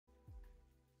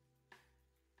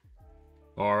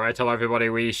Alright, hello everybody,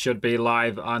 we should be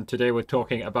live, and today we're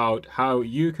talking about how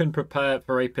you can prepare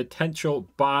for a potential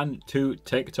ban to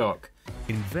TikTok.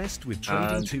 Invest with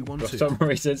Trading 212. For some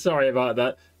reason, sorry about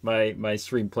that, my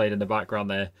stream played in the background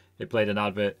there, it played an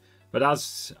advert. But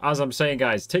as I'm saying,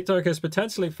 guys, TikTok is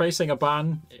potentially facing a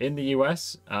ban in the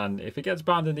US, and if it gets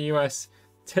banned in the US,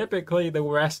 typically the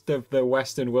rest of the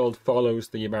Western world follows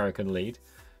the American lead.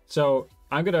 So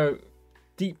I'm going to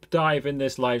deep dive in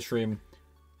this live stream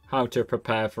how to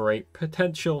prepare for a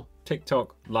potential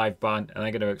TikTok live ban, and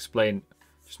I'm going to explain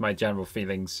just my general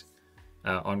feelings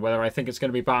on whether I think it's going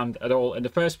to be banned at all in the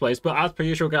first place. But as per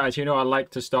usual, guys, you know I like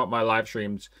to start my live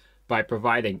streams by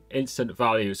providing instant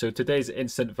value. So today's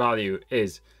instant value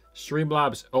is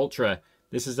Streamlabs Ultra.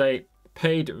 This is a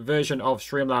paid version of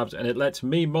Streamlabs, and it lets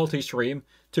me multi-stream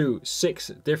to 6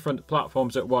 different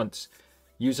platforms at once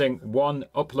using one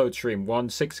upload stream, one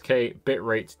 6K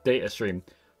bitrate data stream.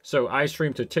 So I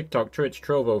stream to TikTok, Twitch,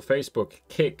 Trovo, Facebook,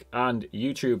 Kick, and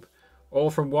YouTube,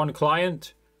 all from one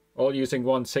client, all using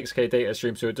one 6K data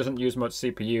stream. So it doesn't use much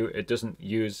CPU, it doesn't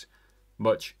use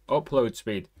much upload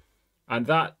speed. And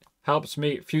that helps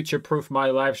me future-proof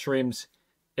my live streams.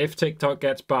 If TikTok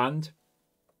gets banned,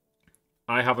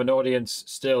 I have an audience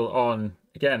still on,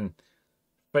 again,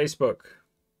 Facebook.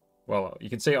 Well, you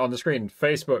can see it on the screen.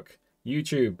 Facebook,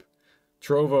 YouTube,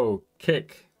 Trovo,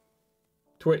 Kick,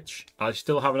 Twitch. I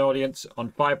still have an audience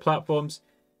on 5 platforms,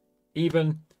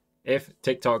 even if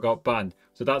TikTok got banned.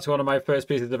 So that's one of my first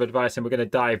pieces of advice, and we're going to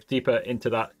dive deeper into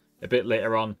that a bit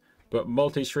later on. But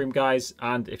multi-stream, guys,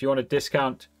 and if you want a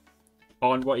discount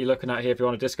on what you're looking at here, if you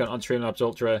want a discount on Streamlabs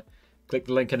Ultra, click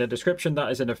the link in the description.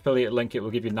 That is an affiliate link. It will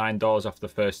give you $9 off the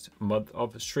first month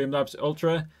of Streamlabs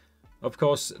Ultra. Of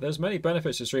course, there's many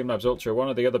benefits to Streamlabs Ultra. One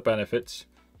of the other benefits,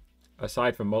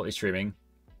 aside from multi-streaming,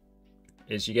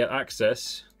 is you get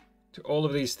access to all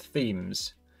of these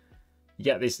themes. You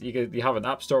get this. You have an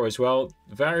app store as well,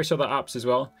 various other apps as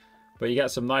well. But you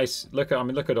get some nice look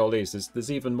at all these.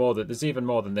 There's even more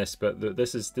than this. But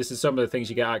this is some of the things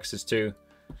you get access to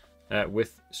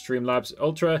with Streamlabs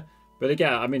Ultra. But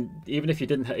again, I mean, even if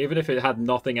it had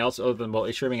nothing else other than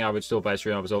multi-streaming, I would still buy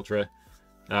Streamlabs Ultra.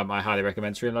 I highly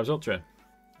recommend Streamlabs Ultra.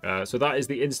 So that is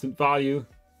the instant value.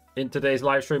 In today's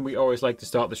live stream, we always like to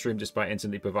start the stream just by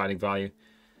instantly providing value.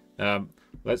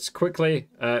 Let's quickly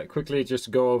just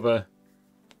go over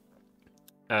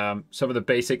some of the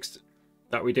basics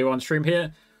that we do on stream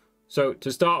here. So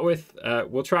to start with,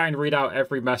 we'll try and read out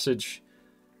every message,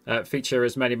 feature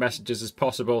as many messages as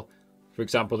possible. For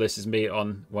example, this is me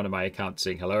on one of my accounts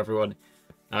saying hello everyone.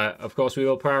 Of course, we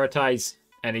will prioritize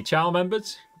any channel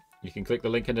members. You can click the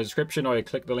link in the description, or you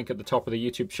click the link at the top of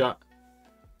the YouTube chat.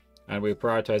 And we'll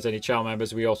prioritize any channel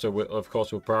members. We also, of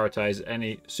course, will prioritize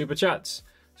any super chats.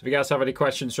 So if you guys have any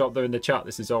questions, drop them in the chat.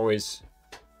 This is always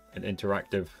an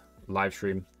interactive live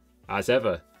stream as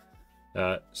ever.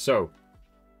 So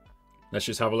let's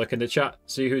just have a look in the chat,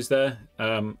 see who's there.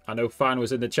 I know Fan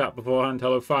was in the chat beforehand.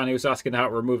 Hello, Fan. He was asking how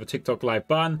to remove a TikTok live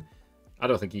ban. I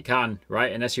don't think you can,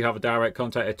 right? Unless you have a direct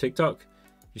contact at TikTok.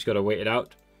 You just got to wait it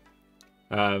out.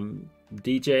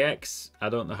 DJX, I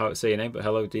don't know how to say your name, but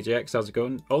hello DJX, how's it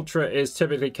going? Ultra is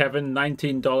typically, Kevin,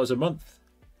 $19 a month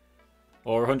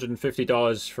or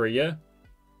 $150 for a year.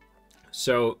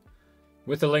 So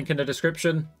with the link in the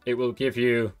description, it will give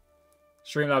you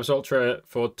Streamlabs Ultra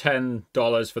for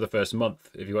 $10 for the first month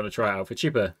if you want to try it out for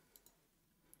cheaper.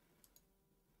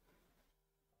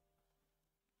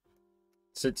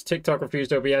 Since TikTok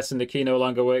refused OBS and the key no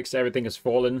longer works, everything has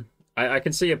fallen. I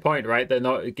can see your point, right? They're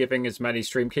not giving as many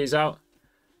stream keys out.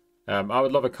 I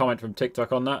would love a comment from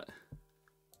TikTok on that.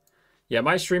 Yeah,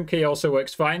 my stream key also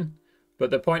works fine.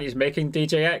 But the point he's making,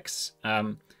 DJX,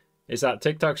 is that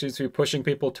TikTok seems to be pushing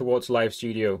people towards Live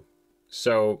Studio.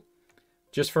 So,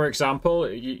 just for example,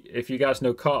 if you guys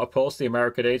know Carter Pulse, the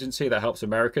American agency that helps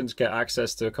Americans get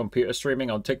access to computer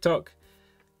streaming on TikTok,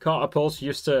 Carter Pulse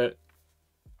used to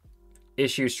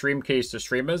issue stream keys to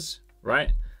streamers,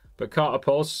 right? But Carter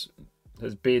Pulse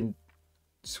has been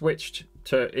switched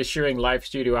to issuing Live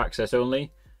Studio access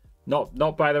only,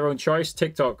 not by their own choice.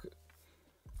 TikTok,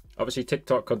 obviously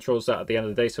TikTok controls that at the end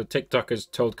of the day, so TikTok has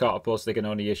told Carter Pulse they can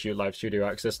only issue Live Studio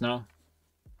access now.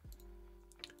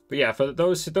 But yeah, for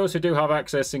those who do have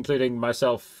access, including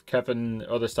myself, Kevin,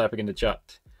 others typing in the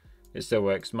chat, it still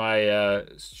works. My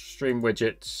stream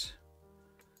widgets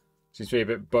seems to be a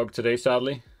bit bugged today,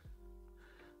 sadly.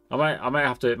 I might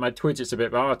have to, my widgets a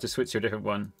bit, but I'll have to switch to a different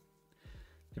one.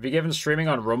 Have you given streaming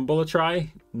on Rumble a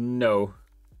try? No.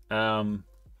 Not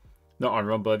on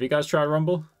Rumble. Have you guys tried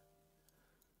Rumble?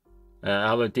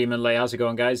 Hello, Demon Lay. How's it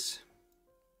going, guys?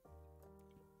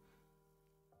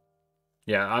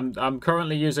 Yeah, I'm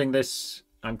currently using this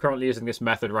I'm currently using this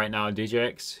method right now,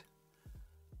 DJX.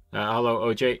 Hello,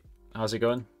 OJ. How's it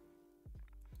going?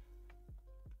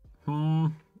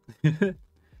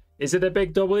 Is it a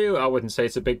big W? I wouldn't say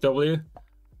it's a big W.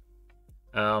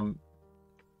 I mean,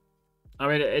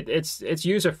 it's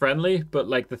user friendly, but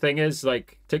like the thing is,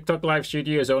 like TikTok Live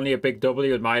Studio is only a big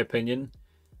W in my opinion.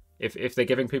 If they're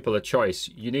giving people a choice,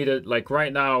 you need it. Like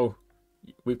right now,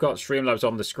 we've got Streamlabs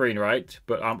on the screen, right?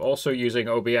 But I'm also using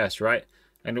OBS, right?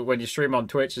 And when you stream on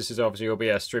Twitch, this is obviously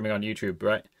OBS streaming on YouTube,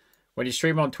 right? When you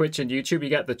stream on Twitch and YouTube, you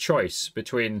get the choice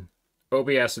between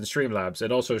OBS and Streamlabs,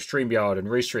 and also StreamYard and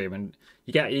Restream, and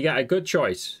you get a good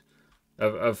choice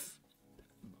of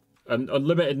an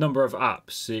unlimited number of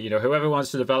apps. You know, whoever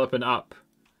wants to develop an app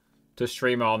to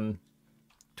stream on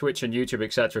Twitch and YouTube,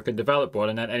 etc., can develop one,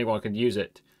 and then anyone can use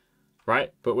it,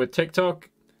 right? But with TikTok,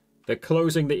 they're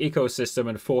closing the ecosystem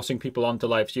and forcing people onto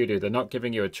Live Studio. They're not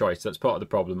giving you a choice. That's part of the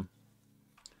problem.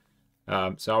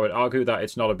 So I would argue that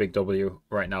it's not a big W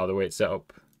right now, the way it's set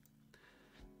up.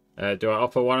 Do I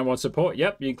offer one-on-one support?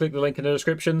 Yep, you can click the link in the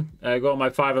description. Go on my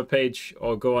Fiverr page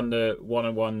or go on the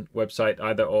one-on-one website,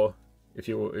 either or, if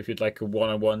you'd like a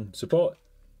one-on-one support.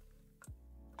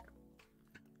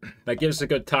 That gives us a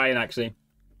good tie-in, actually.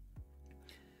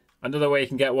 Another way you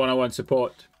can get one-on-one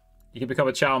support, you can become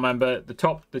a channel member. The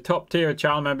top tier of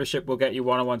channel membership will get you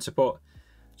one-on-one support.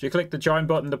 So you click the join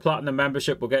button, the platinum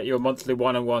membership will get you a monthly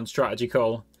one-on-one strategy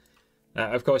call.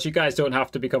 Of course, you guys don't have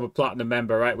to become a platinum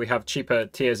member, right? We have cheaper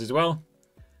tiers as well.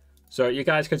 So you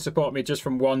guys can support me just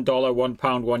from $1, £1,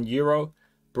 €1.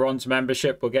 Bronze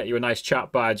membership will get you a nice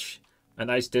chat badge, a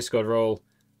nice Discord role,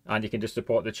 and you can just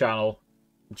support the channel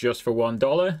just for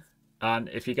 $1. And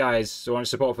if you guys want to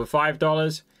support for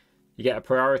 $5, you get a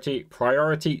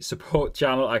priority support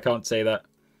channel. I can't say that.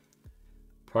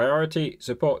 Priority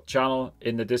support channel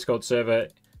in the Discord server.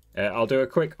 I'll do a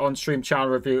quick on-stream channel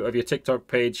review of your TikTok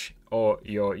page or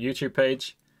your YouTube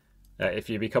page. If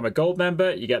you become a gold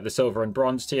member, you get the silver and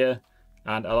bronze tier.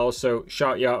 And I'll also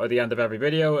shout you out at the end of every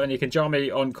video, and you can join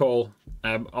me on call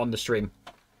on the stream.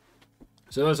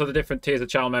 So those are the different tiers of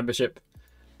channel membership.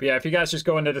 But yeah, if you guys just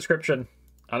go in the description,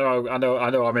 I know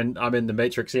I'm in the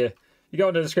matrix here. You go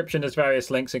in the description, there's various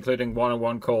links, including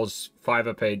one-on-one calls,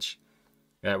 Fiverr page.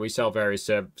 We sell various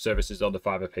services on the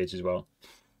Fiverr page as well.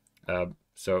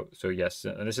 So yes,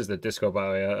 and this is the Discord, by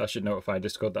the way. I should notify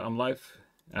Discord that I'm live.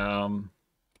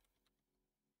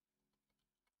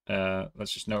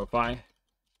 Let's just notify.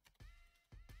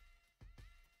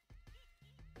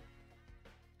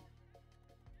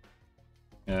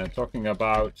 Talking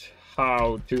about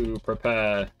how to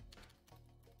prepare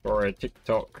for a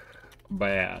TikTok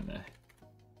ban.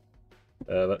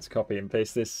 Let's copy and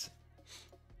paste this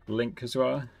link as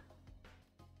well.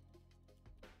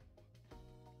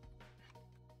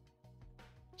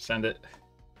 Send it.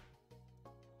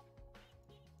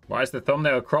 Why is the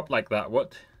thumbnail cropped like that?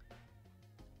 What?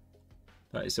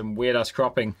 That is some weird ass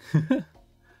cropping.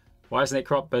 Why isn't it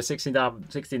cropped by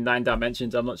 69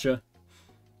 dimensions? I'm not sure.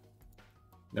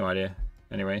 No idea.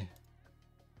 Anyway,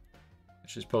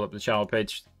 let's just pull up the channel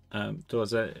page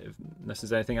towards it, unless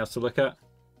there's anything else to look at.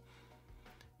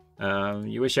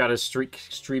 You wish you had a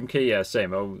stream key? Yeah,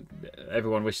 same. Oh,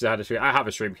 everyone wishes I had a stream. I have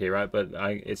a stream key, right? But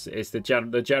it's the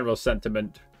general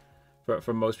sentiment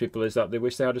from most people is that they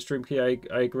wish they had a stream key.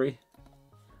 I agree.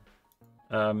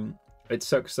 It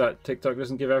sucks that TikTok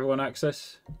doesn't give everyone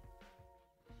access.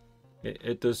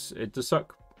 It does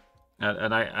suck.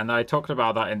 And I talked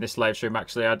about that in this live stream.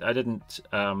 Actually, I didn't.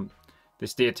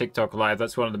 This Dear TikTok Live.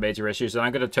 That's one of the major issues, and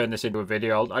I'm going to turn this into a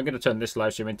video. I'm going to turn this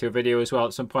live stream into a video as well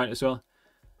at some point as well.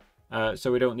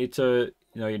 So we don't need to,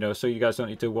 so you guys don't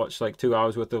need to watch like 2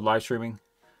 hours worth of live streaming.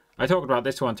 I talked about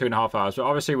this one 2.5 hours, but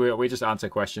obviously we just answer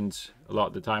questions a lot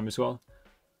of the time as well.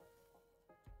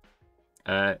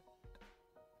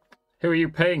 Who are you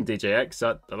paying, DJX?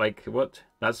 That like what?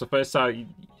 That's the first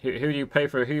time. Who do you pay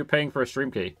for? Who are you paying for a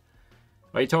stream key?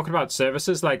 Are you talking about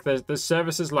services? Like there's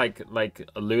services like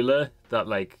Lula that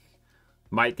like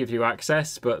might give you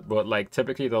access, but like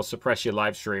typically they'll suppress your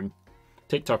live stream.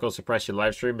 TikTok will suppress your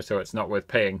live stream, so it's not worth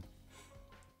paying.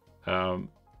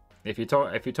 If you're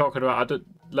talking about,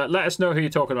 let us know who you're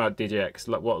talking about, DJX.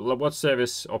 What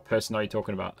service or person are you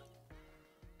talking about?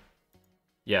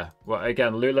 Yeah, well,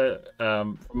 again, Lula.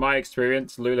 From my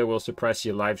experience, Lula will suppress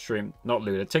your live stream. Not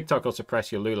Lula. TikTok will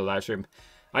suppress your Lula live stream.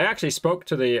 I actually spoke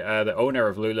to the owner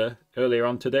of Lula earlier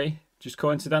on today, just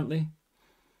coincidentally.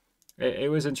 It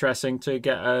was interesting to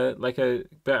get a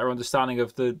better understanding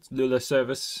of the Lula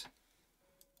service.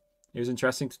 It was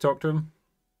interesting to talk to him.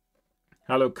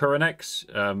 Hello, Curanex.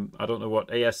 I don't know what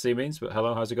ASC means, but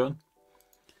hello, how's it going?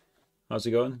 How's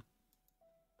it going?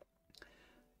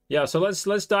 Yeah, so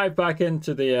let's dive back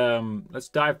into the let's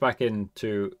dive back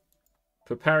into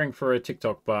preparing for a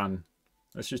TikTok ban.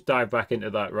 Let's just dive back into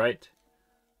that, right?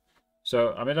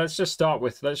 So I mean, let's just start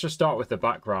with the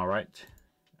background, right?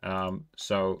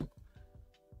 So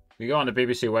we go on the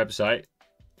BBC website.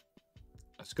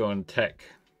 Let's go on tech,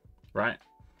 right?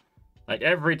 Like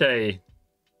every day,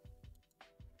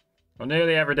 or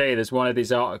nearly every day, there's one of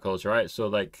these articles, right? So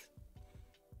like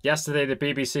yesterday, the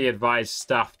BBC advised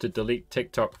staff to delete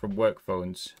TikTok from work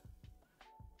phones.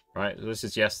 Right, so this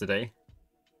is yesterday.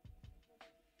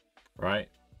 Right,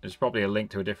 there's probably a link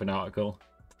to a different article.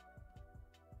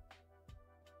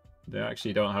 They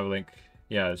actually don't have a link.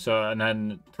 Yeah, so and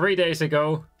then 3 days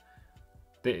ago,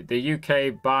 the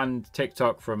UK banned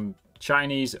TikTok from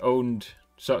Chinese-owned.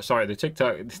 Sorry,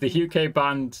 the UK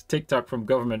banned TikTok from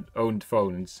government-owned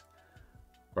phones.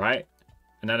 Right,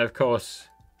 and then of course,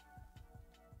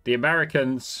 the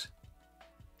Americans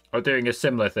are doing a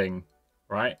similar thing,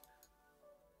 right?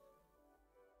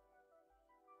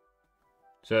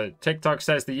 So TikTok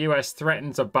says the US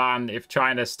threatens a ban if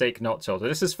China stake not sold. So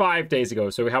this is 5 days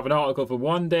ago. So we have an article from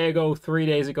 1 day ago, 3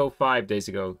 days ago, 5 days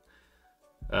ago.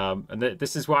 And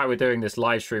this is why we're doing this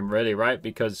live stream, really, right?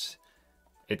 Because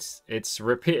it's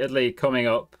repeatedly coming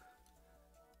up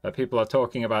that people are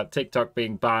talking about TikTok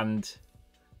being banned.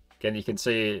 Again, you can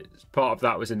see part of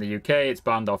that was in the UK. It's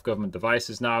banned off government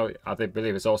devices now. I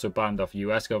believe it's also banned off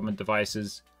US government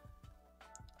devices.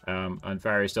 And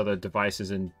various other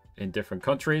devices in different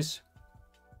countries.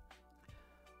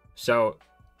 So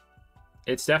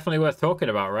it's definitely worth talking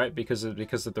about, right? Because of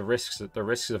the risks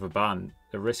of a ban.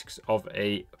 The risks of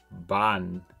a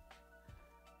ban.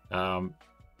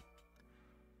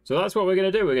 So that's what we're going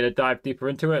to do. We're going to dive deeper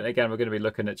into it. Again, we're going to be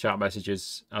looking at chat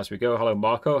messages as we go. Hello,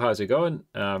 Marco. How's it going?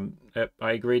 Yep,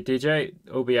 I agree, DJ.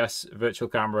 OBS, virtual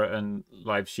camera, and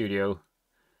live studio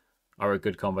are a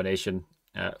good combination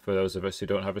for those of us who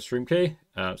don't have a stream key.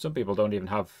 Some people don't even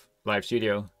have live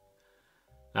studio.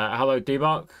 Hello,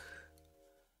 DMark.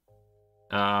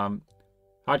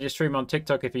 How do you stream on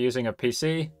TikTok if you're using a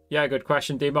PC? Yeah, good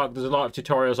question, DMark. There's a lot of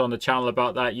tutorials on the channel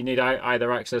about that. You need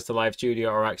either access to live studio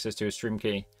or access to a stream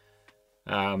key.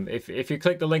 If you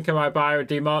click the link in my bio,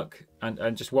 DMark,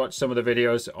 and just watch some of the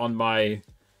videos on my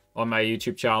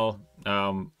YouTube channel.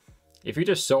 If you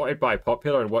just sort it by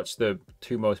popular and watch the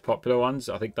 2 most popular ones,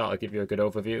 I think that'll give you a good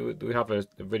overview. We have a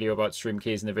video about stream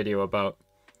keys and a video about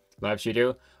live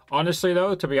studio. Honestly,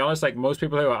 though, to be honest, like most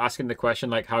people who are asking the question,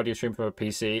 like, how do you stream from a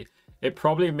PC? It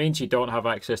probably means you don't have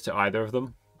access to either of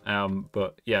them.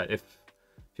 But yeah, if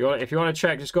you want to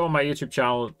check, just go on my YouTube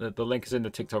channel. The link is in the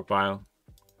TikTok bio.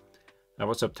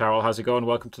 What's up, Terrell? How's it going?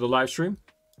 Welcome to the live stream.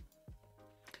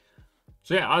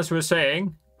 So yeah, as we were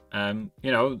saying,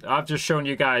 you know, I've just shown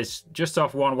you guys just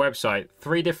off one website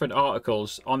 3 different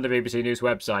articles on the BBC News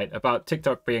website about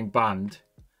TikTok being banned,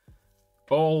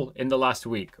 all in the last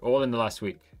week.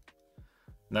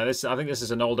 Now I think this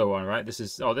is an older one, right? This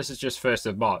is just 1st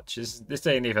of March. This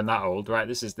ain't even that old, right?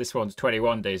 This one's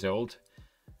 21 days old.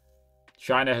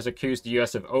 China has accused the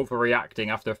US of overreacting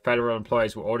after federal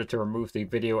employees were ordered to remove the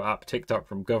video app TikTok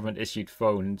from government-issued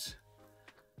phones.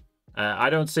 I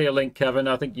don't see a link, Kevin.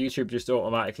 I think YouTube just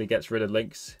automatically gets rid of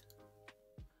links.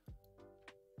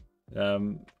 I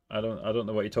don't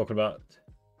know what you're talking about.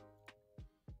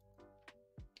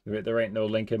 There ain't no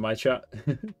link in my chat.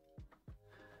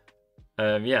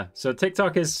 Yeah, so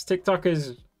TikTok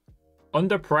is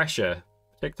under pressure.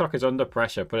 TikTok is under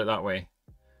pressure, put it that way.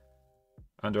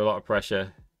 Under a lot of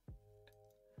pressure.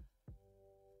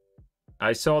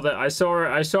 I saw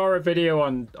a video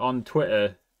on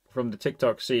Twitter from the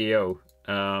TikTok CEO.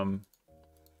 Again,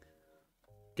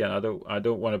 I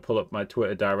don't want to pull up my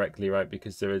Twitter directly, right?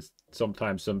 Because there is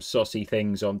sometimes some saucy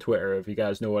things on Twitter, if you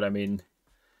guys know what I mean.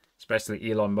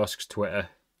 Especially Elon Musk's Twitter.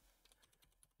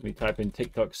 Let me type in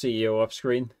TikTok CEO off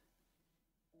screen.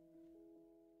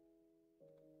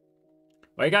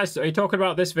 Are you talking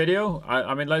about this video?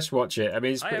 I mean, let's watch it. I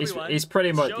mean, he's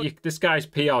pretty much... this guy's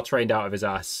PR trained out of his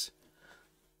ass.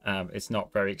 It's not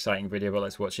a very exciting video, but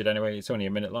let's watch it anyway. It's only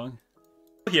a minute long.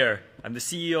 Here, I'm the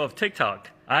CEO of TikTok.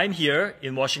 I'm here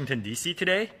in Washington, D.C.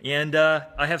 today, and I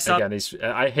have some... Again,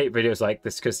 I hate videos like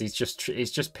this because he's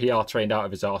just PR trained out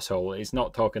of his arsehole. He's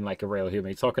not talking like a real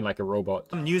human. He's talking like a robot.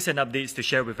 Some news and updates to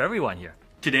share with everyone here.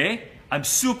 Today, I'm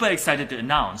super excited to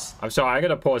announce... I'm sorry, I'm going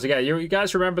to pause again. You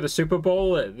guys remember the Super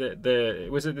Bowl? Was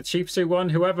it the Chiefs who won?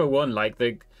 Whoever won, like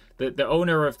the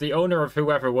owner of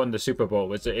whoever won the Super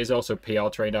Bowl is also PR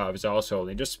trained out of his arsehole.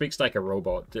 He just speaks like a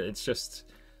robot. It's just...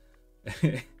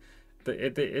 it's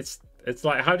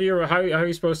like how are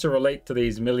you supposed to relate to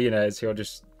these millionaires who are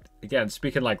just, again,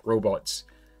 speaking like robots?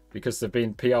 because they've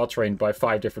been PR trained by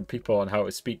 5 different people on how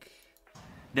to speak.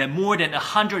 That more than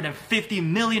 150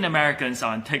 million Americans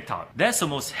are on TikTok. That's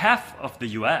almost half of the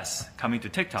US coming to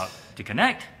TikTok to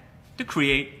connect, to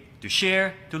create, to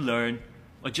share, to learn,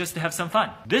 or just to have some fun.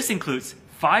 This includes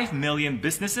 5 million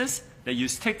businesses that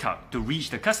use TikTok to reach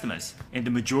their customers. And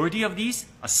the majority of these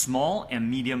are small and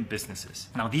medium businesses.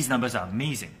 Now these numbers are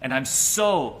amazing. And I'm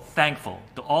so thankful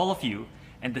to all of you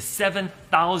and the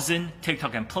 7,000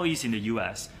 TikTok employees in the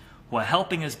US who are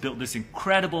helping us build this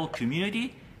incredible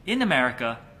community in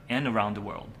America and around the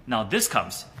world. Now this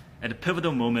comes at a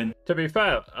pivotal moment. To be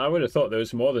fair, I would have thought there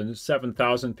was more than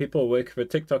 7,000 people working for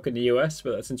TikTok in the US,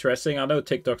 but that's interesting. I know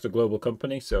TikTok's a global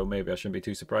company, so maybe I shouldn't be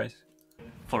too surprised.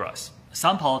 For us,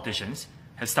 some politicians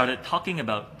have started talking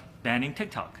about banning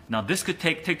TikTok. Now this could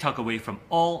take TikTok away from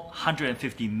all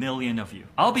 150 million of you.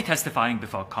 I'll be testifying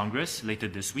before Congress later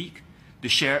this week to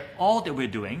share all that we're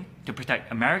doing to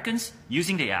protect Americans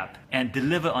using the app and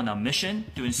deliver on our mission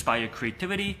to inspire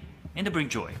creativity and to bring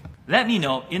joy. Let me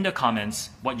know in the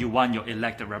comments what you want your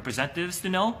elected representatives to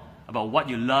know about what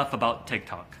you love about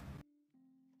TikTok.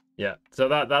 Yeah, so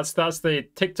that's the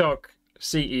TikTok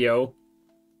CEO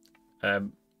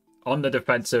on the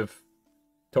defensive,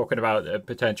 talking about a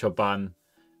potential ban.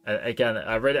 Again,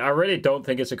 I really don't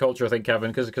think it's a cultural thing,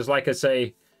 Kevin, because like I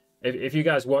say, if you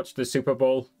guys watched the Super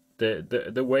Bowl,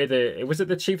 the way was it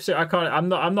the Chiefs? I'm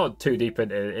not too deep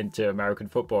into American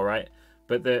football, right?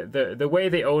 But the way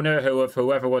the owner of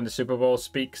whoever won the Super Bowl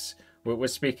speaks, he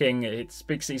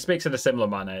speaks in a similar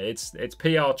manner. It's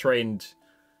PR trained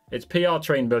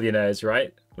millionaires,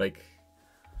 right? Like,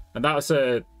 and that was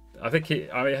I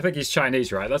think he's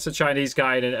Chinese, right? That's a Chinese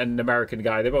guy and an American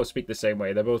guy. They both speak the same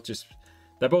way. They're both just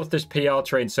PR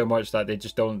trained so much that they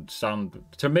just don't sound,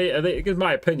 to me, in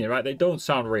my opinion, right? They don't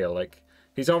sound real. Like,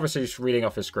 he's obviously just reading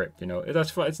off a script, you know.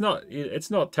 That's fine. It's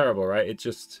not terrible, right? It's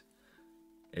just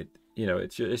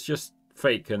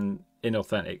fake and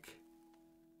inauthentic.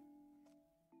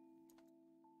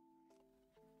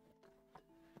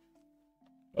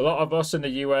 A lot of us in the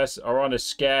US are on a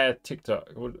scare TikTok.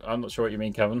 I'm not sure what you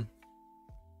mean, Kevin.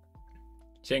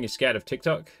 Saying you're scared of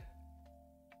TikTok?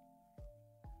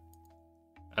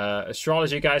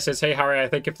 Astrology guy says, "Hey Harry, I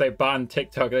think if they ban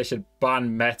TikTok, they should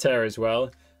ban Meta as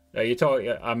well."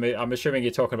 I'm assuming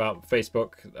you're talking about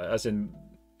Facebook, as in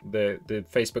the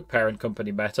Facebook parent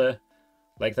company Meta.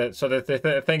 Like that. So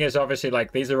the thing is, obviously,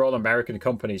 like, these are all American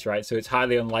companies, right? So it's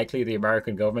highly unlikely the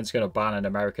American government's going to ban an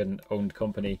American-owned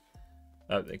company.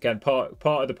 Again, part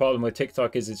of the problem with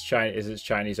TikTok is its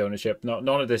Chinese ownership. None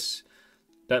of this,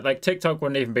 that, like, TikTok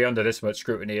wouldn't even be under this much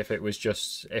scrutiny if it was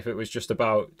just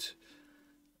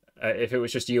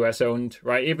US owned,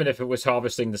 right? Even if it was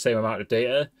harvesting the same amount of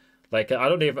data. Like,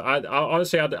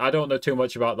 honestly, I don't know too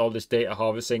much about all this data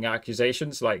harvesting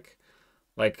accusations. Like,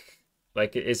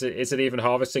 is it even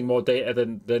harvesting more data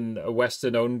than a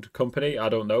Western owned company? I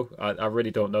don't know. I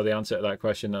really don't know the answer to that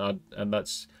question, and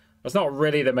that's not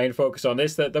really the main focus on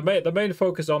this. The main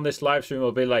focus on this live stream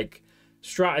will be, like,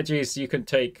 strategies you should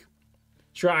take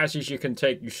to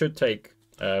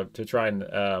try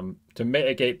and to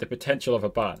mitigate the potential of a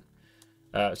ban.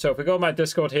 So if we go on my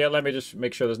Discord here, let me just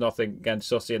make sure there's nothing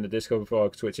against Sussy in the Discord before I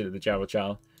switch into the general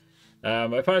channel.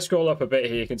 If I scroll up a bit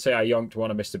here, you can say I yonked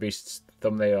one of Mr. Beast's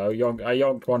thumbnail. I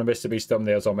yonked one of Mr. Beast's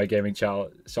thumbnails on my gaming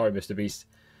channel. Sorry, Mr. Beast.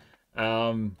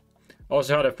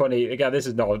 Also had a funny, again, this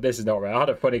is not right. I had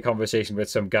a funny conversation with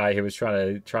some guy who was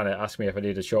trying to ask me if I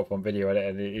needed a short form video edit,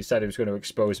 and he said he was going to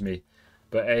expose me.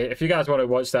 But if you guys want to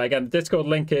watch that, again, the Discord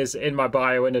link is in my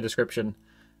bio in the description.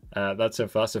 That's a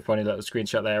funny little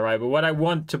screenshot there, right? But what I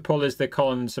want to pull is the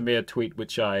Colin Samir tweet,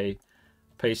 which I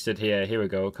pasted here. Here we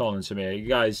go, Colin Samir. You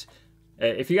guys,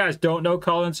 if you guys don't know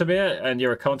Colin Samir and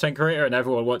you're a content creator, and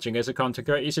everyone watching is a content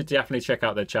creator, you should definitely check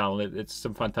out their channel. It's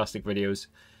some fantastic videos.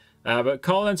 But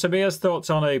Colin Samir's thoughts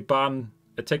on a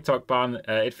TikTok ban,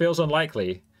 it feels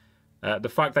unlikely. The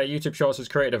fact that YouTube Shorts has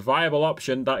created a viable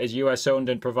option that is US owned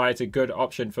and provides a good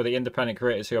option for the independent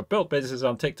creators who have built businesses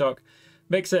on TikTok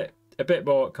makes it a bit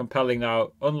more compelling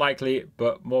now. Unlikely,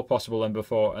 but more possible than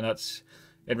before. And that's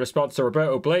in response to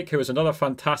Roberto Blake, who is another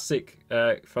fantastic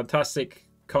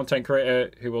content creator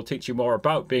who will teach you more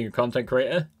about being a content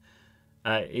creator.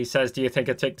 He says, "Do you think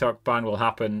a TikTok ban will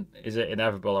happen? Is it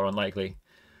inevitable or unlikely?"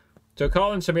 So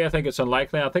Colin, to me, I think it's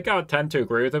unlikely. I think I would tend to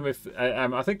agree with him. If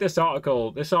I think this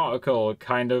article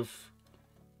kind of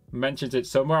mentions it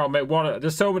somewhere.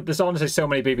 There's honestly so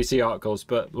many BBC articles,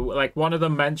 but like one of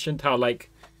them mentioned how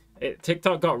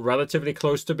TikTok got relatively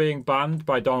close to being banned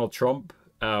by Donald Trump,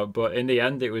 but in the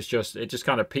end it just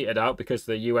kind of petered out because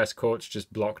the US courts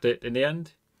just blocked it in the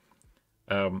end.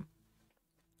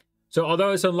 So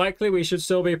although it's unlikely, we should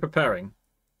still be preparing.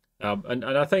 And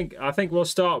I think we'll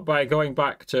start by going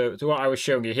back to what I was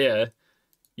showing you here.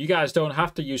 You guys don't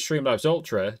have to use Streamlabs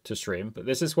Ultra to stream, but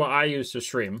this is what I use to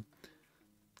stream.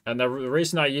 And the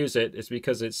reason I use it is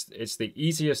because it's the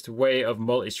easiest way of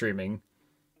multi-streaming.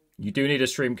 You do need a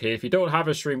stream key. If you don't have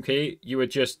a stream key, you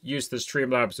would just use the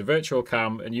Streamlabs virtual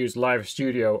cam and use Live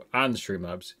Studio and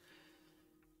Streamlabs.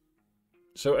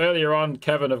 So earlier on,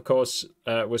 Kevin, of course,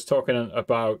 was talking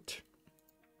about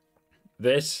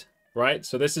this, right?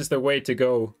 So this is the way to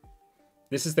go.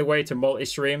 This is the way to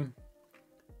multi-stream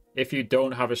if you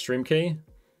don't have a stream key.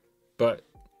 But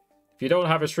if you don't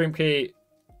have a stream key,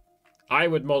 I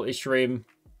would multi-stream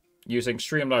using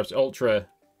Streamlabs Ultra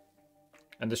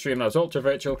and the Streamlabs Ultra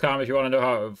Virtual Cam. If you want to know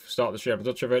how to start the Streamlabs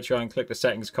Ultra Virtual Cam, click the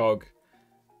settings cog,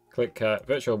 click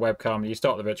Virtual Webcam, you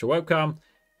start the Virtual Webcam,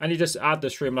 and you just add the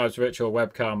Streamlabs Virtual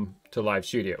Webcam to Live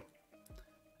Studio.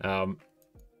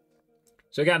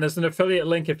 So again, there's an affiliate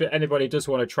link if anybody does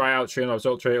want to try out Streamlabs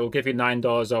Ultra. It will give you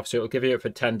 $9 off, so it'll give you it for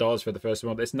 $10 for the first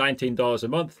month. It's $19 a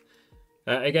month.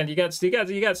 Again, you get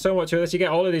so much of this. You get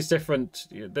all of these different.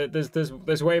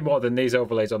 There's way more than these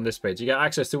overlays on this page. You get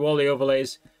access to all the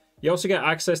overlays. You also get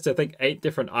access to, I think, 8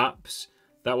 different apps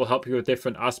that will help you with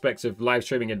different aspects of live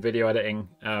streaming and video editing.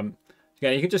 Again,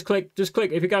 you can just click.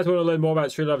 If you guys want to learn more about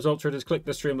Streamlabs Ultra, just click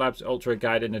the Streamlabs Ultra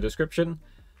guide in the description.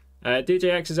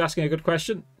 DJX is asking a good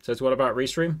question. Says, what about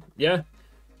Restream? Yeah.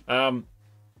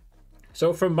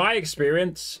 So from my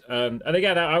experience, and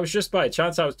again, I was just by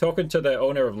chance, I was talking to the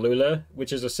owner of Lula,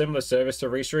 which is a similar service to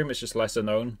Restream. It's just lesser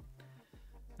known.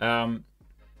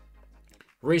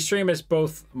 Restream is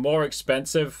both more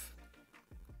expensive,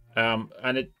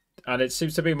 and it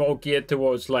seems to be more geared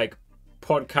towards like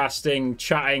podcasting,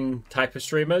 chatting type of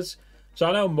streamers. So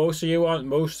I know most of you are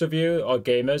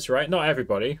gamers, right? Not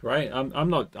everybody, right? I'm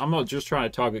not just trying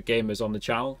to target gamers on the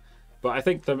channel, but I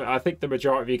think the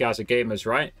majority of you guys are gamers,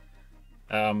 right?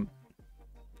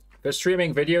 For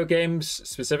streaming video games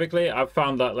specifically, I've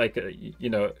found that like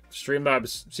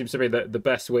Streamlabs seems to be the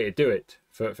best way to do it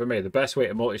for me, the best way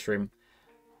to multi-stream.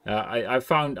 I've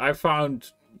found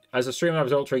as a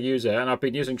Streamlabs Ultra user, and I've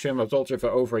been using Streamlabs Ultra for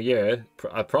over a year,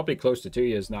 probably close to 2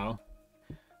 years now.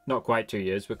 Not quite 2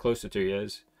 years, but close to 2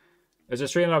 years. As a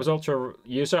Streamlabs Ultra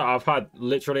user, I've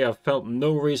felt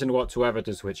no reason whatsoever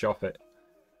to switch off it.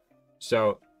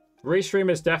 So, Restream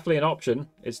is definitely an option.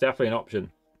 It's definitely an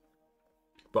option.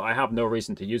 But I have no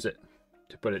reason to use it,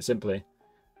 to put it simply.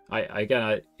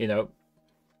 The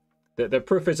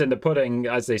proof is in the pudding,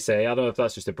 as they say. I don't know if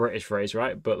that's just a British phrase,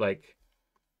 right? But like,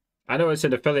 I know it's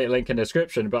an affiliate link in the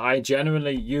description, but I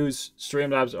genuinely use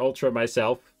Streamlabs Ultra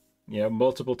myself.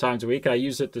 Multiple times a week. I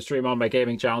use it to stream on my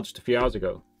gaming channel just a few hours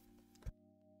ago.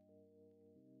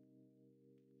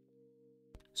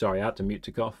 Sorry, I had to mute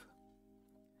to cough.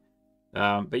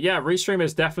 But yeah, Restream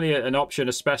is definitely an option,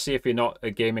 especially if you're not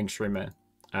a gaming streamer.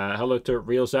 Hello to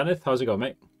Real Zenith. How's it going,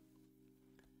 mate?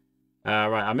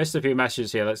 Right, I missed a few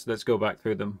messages here. Let's go back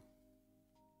through them.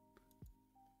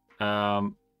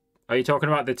 Are you talking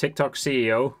about the TikTok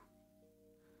CEO?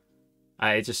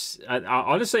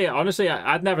 Honestly,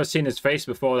 I'd never seen his face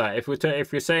before that. If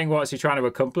you're saying what's he trying to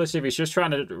accomplish, if he's just trying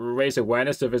to raise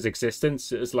awareness of his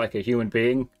existence as like a human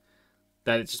being,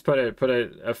 then just put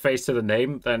a face to the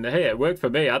name. Then hey, it worked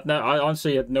for me. I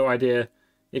honestly had no idea.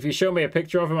 If you show me a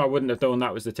picture of him, I wouldn't have known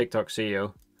that was the TikTok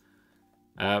CEO.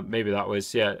 Maybe that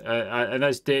was, yeah. And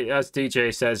as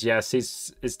DJ says, yes,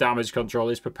 his damage control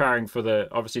is preparing for the.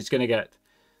 Obviously, it's going to get.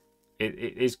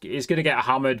 It's going to get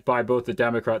hammered by both the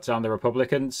Democrats and the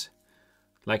Republicans.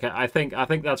 Like I think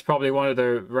that's probably one of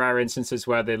the rare instances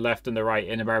where the left and the right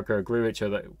in America agree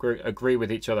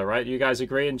with each other, right? You guys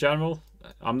agree in general?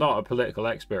 I'm not a political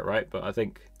expert, right? But I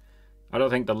don't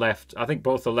think the left. I think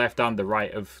both the left and the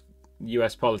right of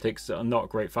U.S. politics are not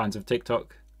great fans of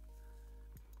TikTok.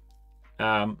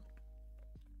 The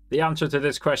answer to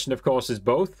this question, of course, is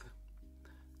both.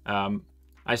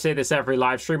 I say this every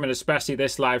live stream, and especially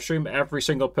this live stream. Every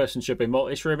single person should be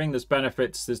multi-streaming. There's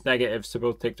benefits, there's negatives to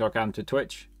both TikTok and to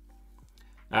Twitch.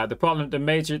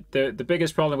 The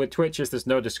biggest problem with Twitch is there's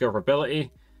no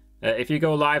discoverability. If you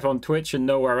go live on Twitch and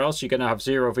nowhere else, you're going to have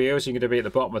 0 views. You're going to be at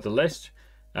the bottom of the list.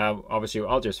 Obviously,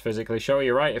 I'll just physically show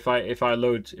you, right? If I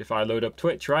load up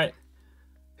Twitch, right?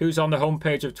 Who's on the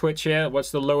homepage of Twitch here?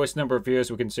 What's the lowest number of viewers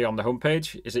we can see on the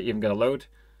homepage? Is it even going to load?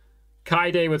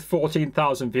 Kaide with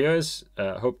 14,000 viewers.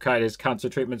 Hope Kaide's cancer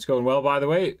treatment's going well, by the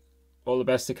way. All the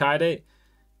best to Kaide.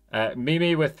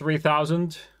 Mimi with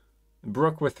 3,000.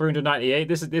 Brooke with 398.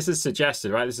 This is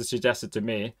suggested, right? This is suggested to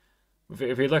me.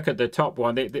 If you look at the top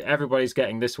one, everybody's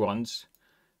getting this one's.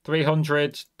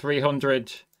 300,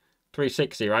 300,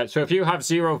 360, right? So if you have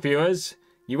 0 viewers,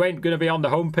 you ain't going to be on the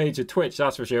homepage of Twitch,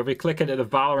 that's for sure. If you click into the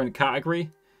Valorant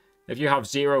category, if you have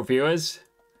 0 viewers,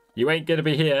 you ain't going to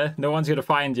be here. No one's going to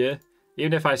find you.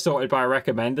 Even if I sorted by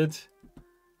recommended,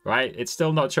 right? It's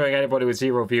still not showing anybody with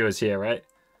 0 viewers here, right?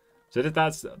 So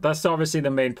that's obviously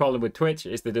the main problem with Twitch,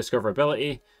 is the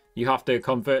discoverability. You have to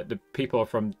convert the people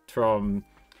from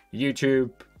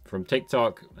YouTube, from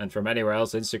TikTok, and from anywhere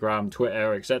else, Instagram,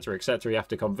 Twitter, etc., etc. You have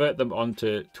to convert them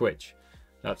onto Twitch.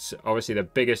 That's obviously the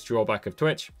biggest drawback of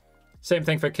Twitch. Same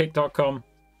thing for Kick.com.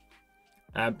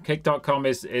 Kick.com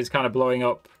is kind of blowing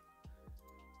up.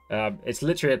 It's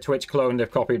literally a Twitch clone. They've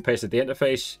copied and pasted the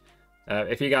interface.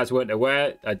 If you guys weren't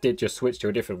aware, I did just switch to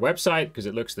a different website because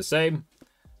it looks the same.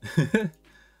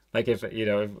 Like, if you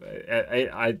know,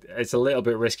 it's a little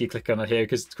bit risky clicking on it here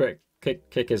because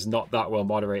Kick is not that well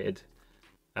moderated.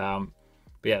 But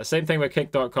yeah, same thing with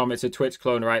Kick.com. It's a Twitch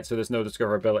clone, right? So there's no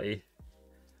discoverability.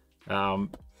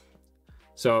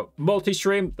 So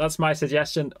multi-stream, that's my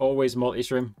suggestion. Always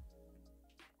multi-stream.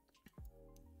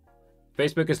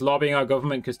 Facebook is lobbying our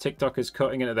government because TikTok is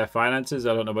cutting into their finances.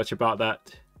 I don't know much about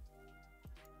that.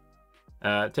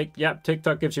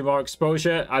 TikTok gives you more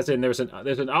exposure, as in there's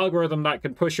an algorithm that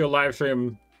can push your live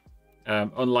stream,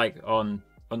 unlike on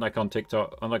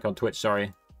TikTok, unlike on Twitch.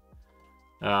 Sorry,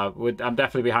 I'm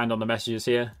definitely behind on the messages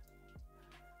here.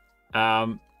 Yeah,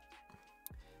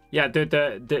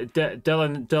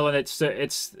 Dylan,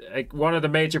 it's like one of the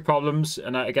major problems,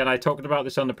 and again, I talked about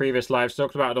this on the previous live,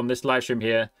 talked about it on this live stream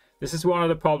here. This is one of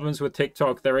the problems with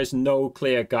TikTok. There is no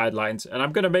clear guidelines, and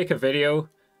I'm going to make a video.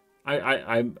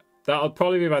 That'll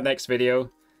probably be my next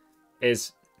video.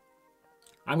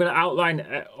 I'm going to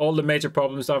outline all the major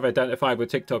problems I've identified with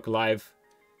TikTok Live,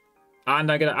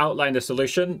 and I'm going to outline the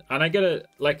solution. And I'm going to,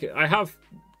 like, I have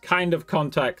kind of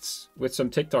contacts with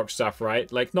some TikTok stuff,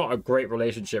 right? Like, not a great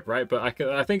relationship, right? But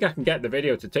I think I can get the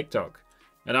video to TikTok,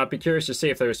 and I'd be curious to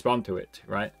see if they respond to it,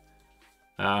 right?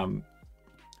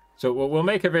 So we'll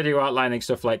make a video outlining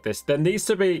stuff like this. There needs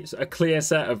to be a clear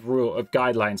set of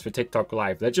guidelines for TikTok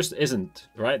Live. There just isn't,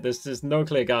 right? There's no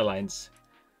clear guidelines.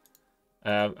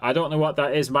 I don't know what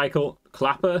that is, Michael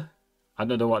Clapper. I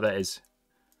don't know what that is.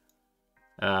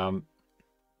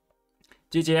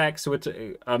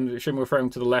 GGX, I'm referring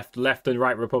to the left and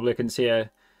right Republicans here.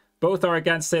 Both are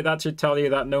against it. That should tell you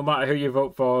that no matter who you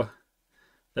vote for,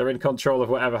 they're in control of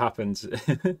whatever happens.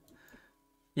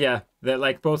 Yeah, they're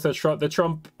like both the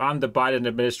Trump and the Biden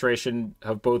administration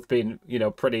have both been, you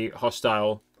know, pretty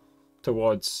hostile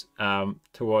towards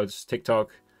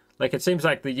TikTok. Like, it seems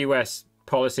like the US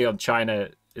policy on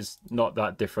China is not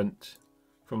that different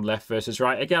from left versus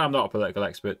right. Again, I'm not a political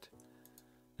expert.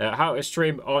 How to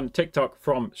stream on TikTok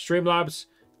from Streamlabs.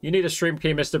 You need a stream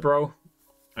key, Mr. Bro.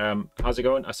 How's it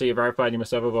going? I see you verified. You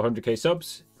must have over 100k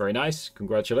subs. Very nice.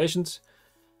 Congratulations.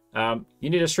 You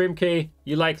need a stream key.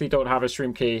 You likely don't have a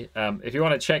stream key. If you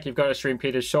want to check you've got a stream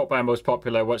key, just sort by most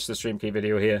popular, watch the stream key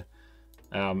video here.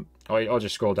 Or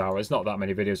just scroll down. There's not that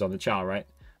many videos on the channel, right?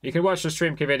 You can watch the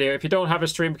stream key video. If you don't have a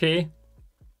stream key,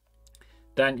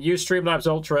 then use Streamlabs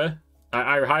Ultra.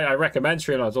 I recommend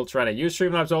Streamlabs Ultra. Use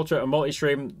Streamlabs Ultra, a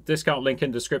multi-stream discount link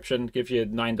in description, gives you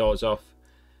 $9 off.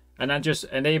 And then just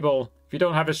enable, if you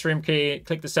don't have a stream key,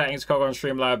 click the settings cog on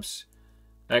Streamlabs.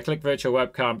 Click virtual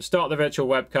webcam, start the virtual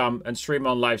webcam, and stream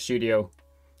on Live Studio.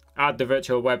 Add the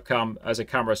virtual webcam as a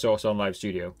camera source on Live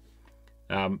Studio.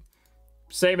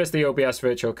 Same as the OBS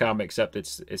virtual cam, except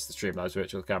it's the Streamlabs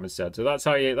virtual cam instead. So that's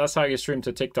how you stream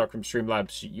to TikTok from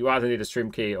Streamlabs. You either need a stream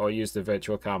key or use the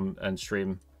virtual cam and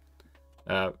stream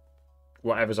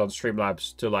whatever's on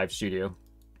Streamlabs to Live Studio.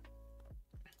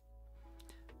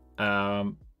 Yeah,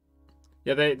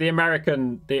 the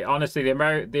American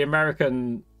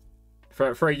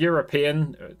for a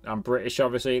European, I'm British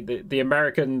obviously, the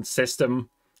American system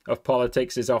of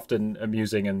politics is often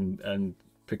amusing and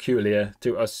peculiar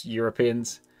to us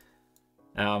Europeans.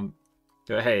 But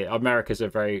hey, America's a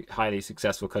very highly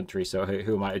successful country, so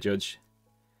who am I to judge?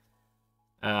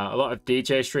 A lot of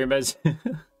DJ streamers.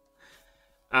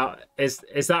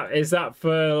 Is that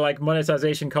for like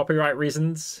monetization, copyright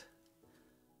reasons?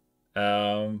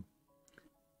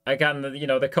 Again, you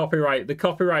know, the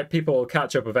copyright people will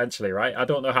catch up eventually, right? I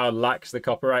don't know how lax the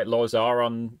copyright laws are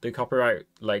on the copyright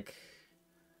like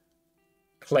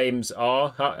claims are.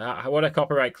 What are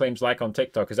copyright claims like on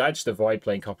TikTok? Because I just avoid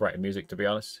playing copyrighted music, to be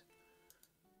honest.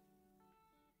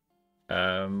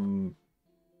 What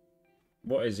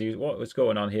was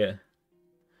going on here?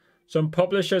 Some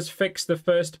publishers fix the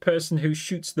first person who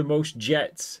shoots the most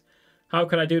jets. How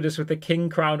can I do this with the king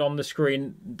crown on the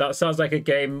screen? That sounds like a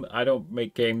game. I don't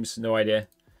make games. No idea.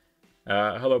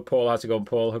 Hello, Paul. How's it going,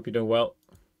 Paul? Hope you're doing well.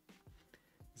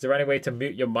 Is there any way to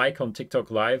mute your mic on TikTok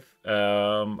Live?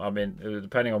 I mean,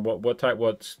 depending on what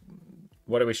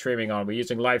are we streaming on? We're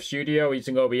using Live Studio, we're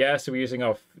using OBS, are we using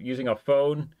our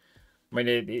phone? I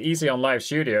mean, easy on Live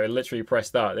Studio. Literally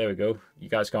press that. There we go. You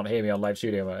guys can't hear me on Live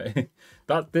Studio, right?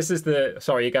 This is the.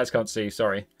 Sorry, you guys can't see.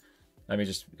 Sorry. Let me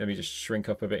just shrink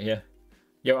up a bit here.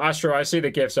 Yo, Astro, I see the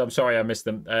GIFs. I'm sorry I missed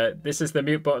them. This is the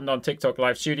mute button on TikTok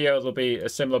Live Studio. There'll be a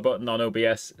similar button on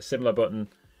OBS, a similar button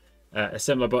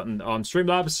on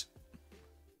Streamlabs.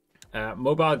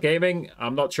 Mobile gaming.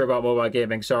 I'm not sure about mobile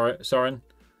gaming. Sorry, Soren.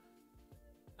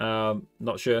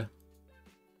 Not sure.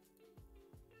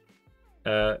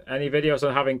 Any videos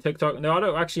on having TikTok? No, I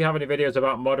don't actually have any videos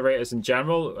about moderators in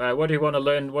general. What do you want to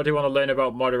learn? What do you want to learn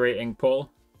about moderating,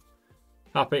 Paul?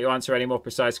 Happy to answer any more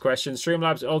precise questions.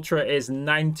 Streamlabs Ultra is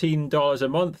 $19 a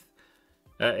month.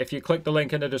 If you click the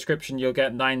link in the description, you'll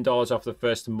get $9 off the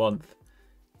first month,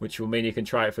 which will mean you can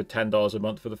try it for $10 a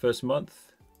month for the first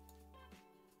month.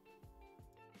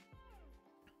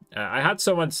 I had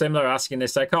someone similar asking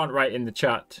this. I can't write in the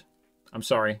chat. I'm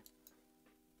sorry.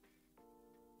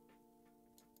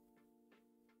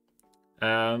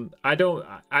 I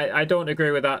don't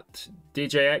agree with that,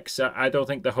 DJX. I don't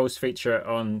think the host feature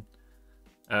on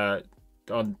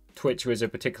Twitch was a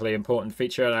particularly important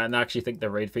feature, and I actually think the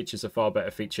raid feature is a far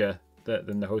better feature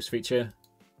than the host feature.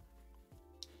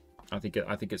 I think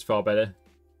it's far better.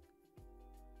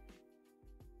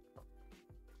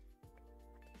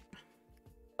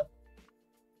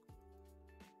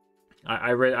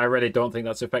 I really don't think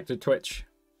that's affected Twitch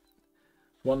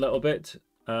one little bit.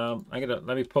 Let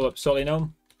me pull up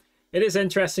Solinome. It is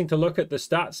interesting to look at the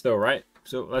stats though, right?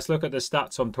 So let's look at the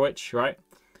stats on Twitch, right?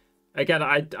 Again,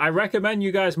 I recommend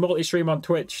you guys multi-stream on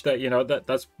Twitch.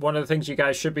 That's one of the things you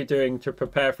guys should be doing to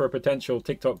prepare for a potential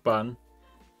TikTok ban,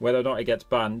 whether or not it gets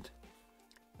banned.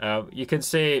 You can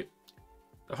see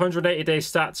 180-day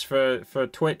stats for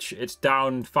Twitch. It's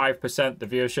down 5%, the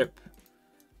viewership,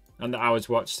 and the hours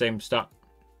watched, same stat.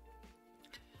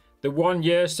 The 1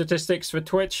 year statistics for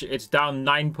Twitch, it's down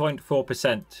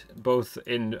 9.4%, both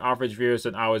in average viewers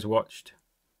and hours watched.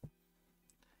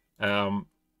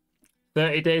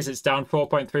 30 days, it's down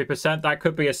 4.3%. That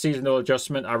could be a seasonal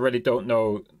adjustment. I really don't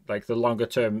know, like the longer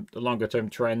term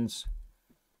trends.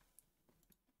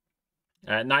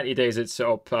 90 days, it's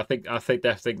up. I think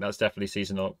that's definitely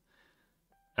seasonal.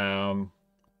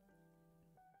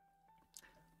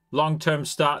 Long-term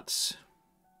stats.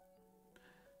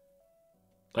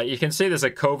 Like you can see there's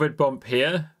a COVID bump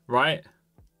here, right?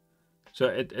 So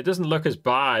it doesn't look as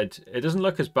bad. It doesn't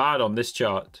look as bad on this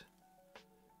chart.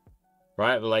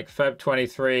 Right? But like Feb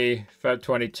 23, Feb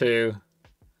 22.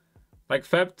 Like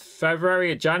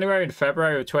January and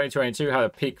February of 2022 had a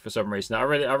peak for some reason. I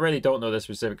really don't know the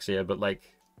specifics here, but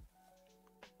like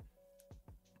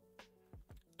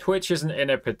Twitch isn't in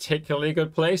a particularly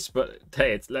good place, but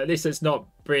hey, at least it's not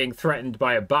being threatened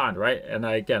by a ban, right? And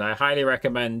again, I highly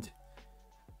recommend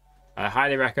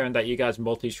that you guys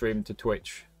multi-stream to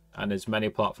Twitch and as many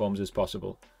platforms as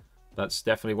possible. That's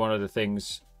definitely one of the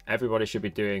things everybody should be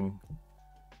doing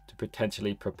to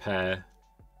potentially prepare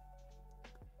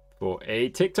for a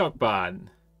TikTok ban.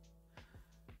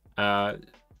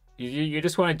 You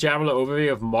just want a general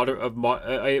overview of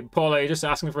Paul, are you just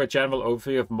asking for a general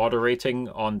overview of moderating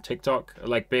on TikTok,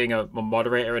 like being a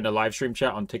moderator in a live stream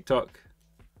chat on TikTok?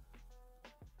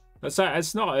 It's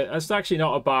actually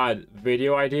not a bad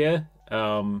video idea.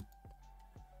 I'll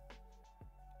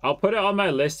put it on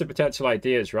my list of potential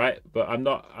ideas, right? But I'm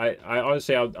not. I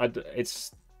honestly, I've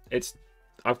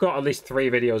got at least 3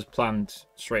 videos planned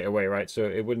straight away, right? So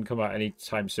it wouldn't come out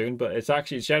anytime soon. But it's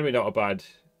generally not a bad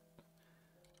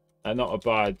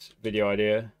video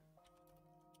idea.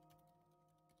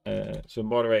 So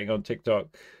moderating on TikTok.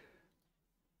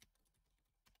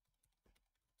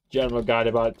 General guide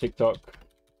about TikTok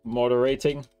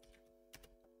moderating.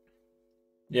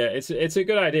 Yeah, it's a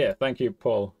good idea. Thank you,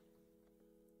 Paul.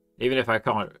 Even if I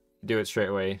can't do it straight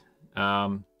away.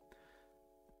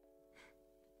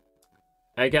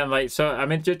 Again, like, so I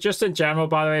mean, just in general,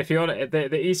 by the way, if you want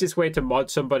the easiest way to mod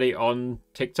somebody on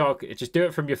TikTok, just do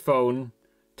it from your phone.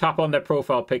 Tap on their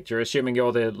profile picture, assuming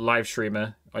you're the live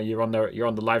streamer or you're on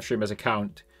the live streamer's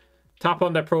account. Tap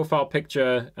on their profile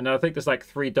picture, and I think there's like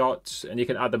 3 dots, and you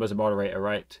can add them as a moderator,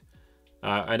 right?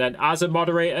 And then as a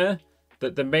moderator,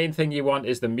 the main thing you want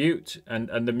is the mute,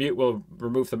 and the mute will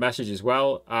remove the message as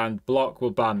well, and block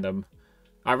will ban them.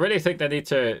 I really think they need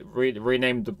to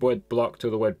rename the word block to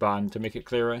the word ban to make it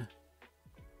clearer.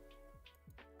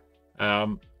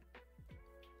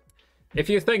 If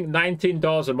you think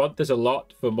 $19 a month is a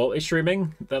lot for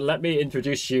multi-streaming, then let me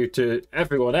introduce you to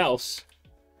everyone else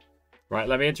Right,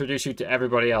 let me introduce you to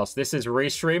everybody else. This is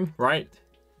Restream, right?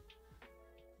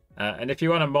 And if you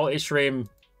want a multi-stream,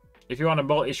 to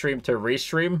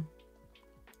Restream,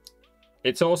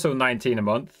 it's also $19 a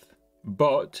month,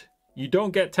 but you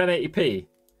don't get 1080p.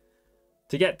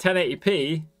 To get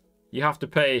 1080p, you have to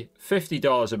pay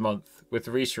 $50 a month with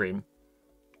Restream,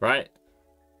 right?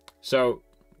 So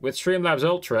with Streamlabs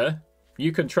Ultra,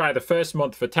 you can try the first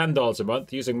month for $10 a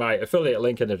month using my affiliate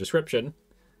link in the description,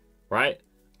 right?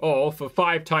 Or for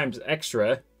 5 times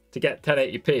extra to get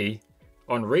 1080p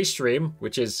on Restream,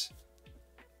 which is,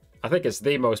 I think it's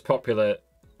the most popular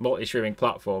multi-streaming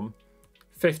platform,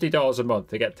 $50 a month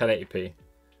to get 1080p.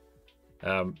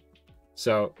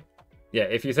 So yeah,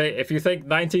 if you think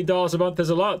 $19 a month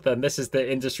is a lot, then this is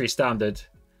the industry standard.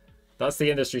 That's the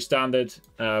industry standard.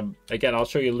 Again, I'll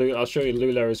show you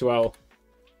Lula as well,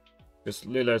 because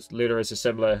Lula is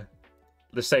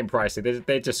the same pricing.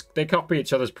 They copy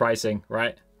each other's pricing,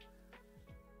 right?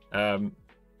 And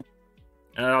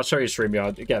I'll show you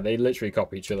StreamYard. Again, they literally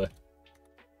copy each other.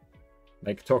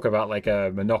 They talk about like a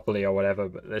monopoly or whatever,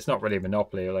 but it's not really a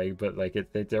monopoly. Like, but like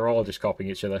they're all just copying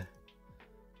each other.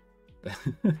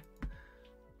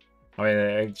 I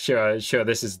mean, sure.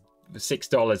 This is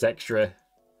 $6 extra.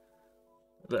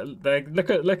 Look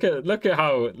at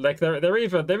how like they're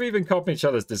even copying each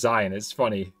other's design. It's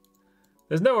funny.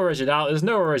 There's no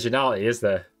originality, is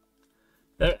there?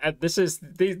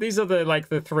 These are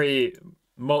the 3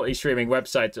 multi-streaming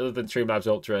websites other than Streamlabs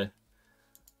Ultra.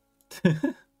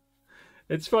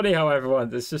 It's funny how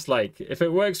it's just like, if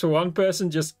it works for one person,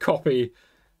 just copy.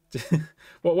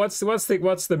 What's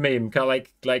the meme?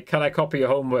 Can I copy your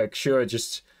homework? Sure,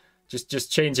 just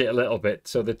change it a little bit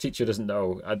so the teacher doesn't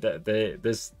know.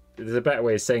 There's a better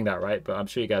way of saying that, right? But I'm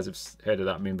sure you guys have heard of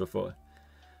that meme before.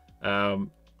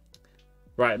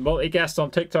 Right, multi-guest on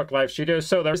TikTok Live Studio.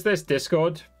 So there's this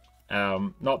Discord,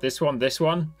 not this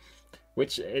one,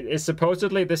 which is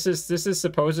supposedly this is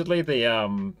supposedly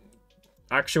the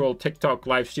actual TikTok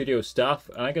Live Studio stuff.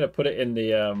 And I'm gonna put it in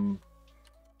the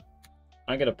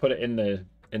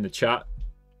in the chat.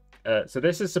 So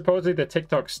this is supposedly the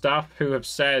TikTok staff who have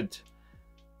said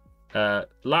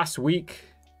last week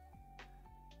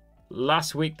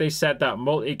they said that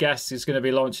multi-guest is going to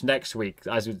be launched next week,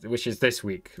 which is this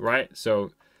week, right?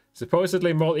 So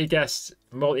supposedly multi-guest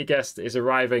is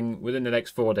arriving within the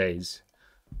next 4 days.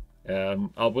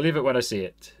 I'll believe it when I see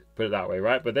it, put it that way,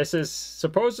 right? But this is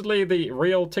supposedly the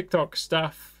real TikTok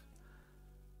staff.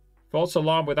 False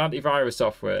alarm with antivirus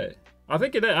software. I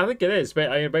think it is,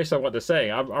 but I mean, based on what they're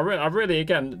saying. I really,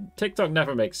 again, TikTok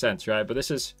never makes sense, right? But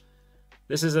this is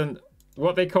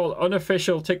what they call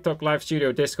unofficial TikTok Live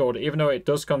Studio Discord, even though it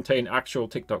does contain actual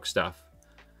TikTok staff.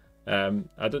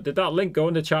 Did that link go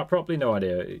in the chat properly? No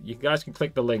idea. You guys can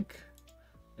click the link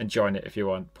and join it if you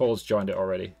want. Paul's joined it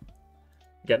already.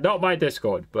 Again, not my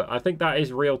Discord, but I think that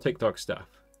is real TikTok staff.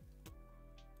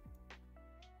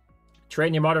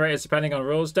 Train your moderators depending on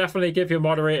rules. Definitely give your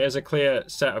moderators a clear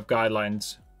set of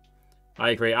guidelines. I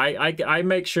agree. I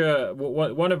make sure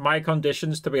one of my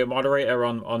conditions to be a moderator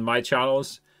on my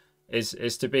channels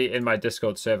is to be in my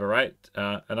Discord server, right?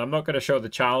 And I'm not going to show the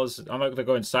channels. I'm not going to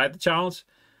go inside the channels.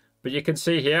 But you can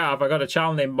see here, I've got a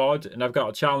channel named Mod, and I've got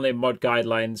a channel named Mod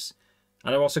Guidelines.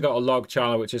 And I've also got a log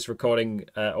channel, which is recording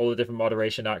all the different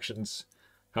moderation actions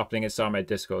happening inside my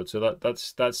Discord. So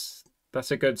that's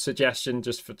a good suggestion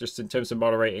just in terms of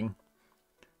moderating.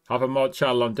 Have a mod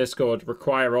channel on Discord.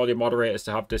 Require all your moderators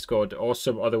to have Discord or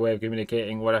some other way of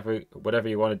communicating, whatever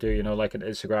you want to do. You know, like an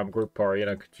Instagram group or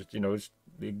just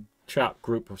the chat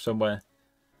group or somewhere.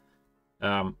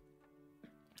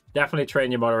 Definitely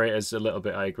train your moderators a little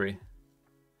bit. I agree.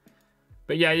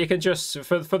 But yeah, you can just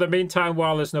for the meantime,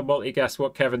 while there's no multi-guest,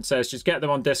 what Kevin says, just get them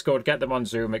on Discord, get them on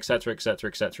Zoom, etc., etc.,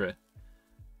 etc.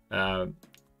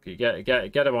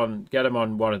 Get them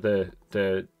on one of the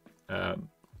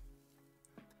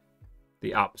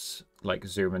apps like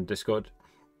Zoom and Discord.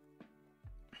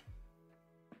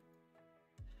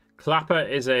 Clapper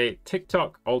is a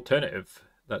TikTok alternative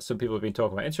that some people have been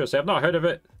talking about. Interesting. I've not heard of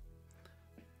it.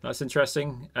 That's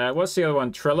interesting. What's the other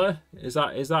one? Triller? Is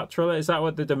that Triller? Is that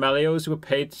what the D'Amelios were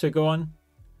paid to go on?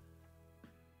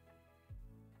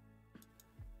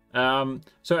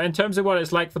 So in terms of what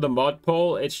it's like for the mod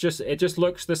poll, it just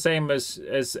looks the same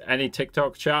as any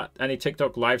TikTok chat, any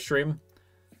TikTok live stream.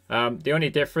 The only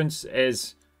difference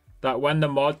is that when the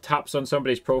mod taps on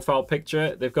somebody's profile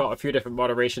picture, they've got a few different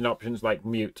moderation options like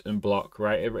mute and block,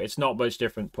 right? It's not much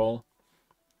different, Paul.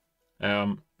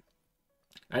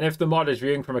 And if the mod is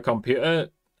viewing from a computer,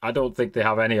 I don't think they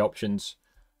have any options.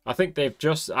 I think they've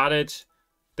just added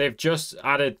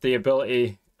the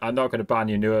ability. I'm not going to ban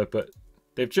you, Nua, but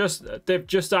They've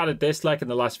just added this like in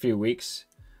the last few weeks,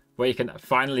 where you can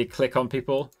finally click on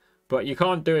people, but you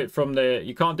can't do it from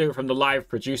the live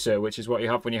producer, which is what you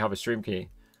have when you have a stream key.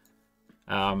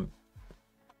 By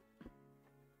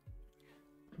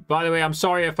the way, I'm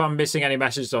sorry if I'm missing any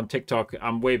messages on TikTok.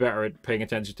 I'm way better at paying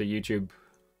attention to YouTube.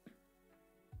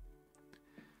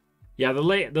 Yeah, the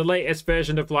latest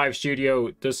version of Live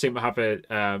Studio does seem to have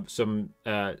some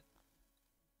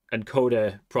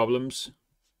encoder problems,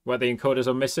 where the encoders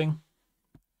are missing.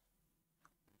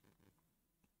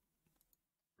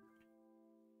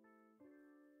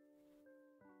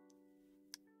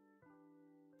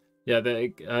 Yeah,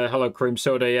 hello Cream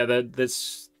Soda. Yeah,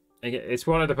 it's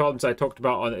one of the problems I talked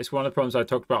about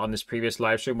on this previous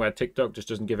live stream, where TikTok just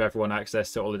doesn't give everyone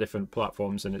access to all the different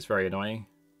platforms, and it's very annoying.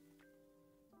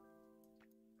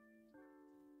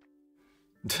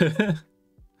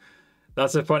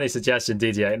 That's a funny suggestion,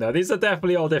 DJ. No, these are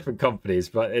definitely all different companies,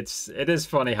 but it is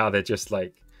funny how they're just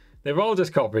like, they've all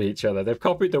just copied each other. They've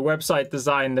copied the website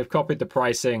design, they've copied the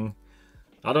pricing.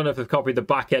 I don't know if they've copied the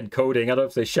back-end coding. I don't know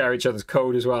if they share each other's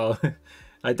code as well.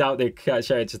 I doubt they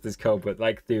share each other's code, but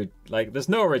like, dude, like, there's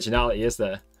no originality, is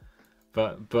there?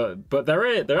 But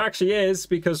there actually is,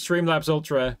 because Streamlabs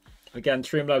Ultra, again,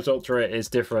 Streamlabs Ultra is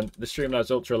different. The Streamlabs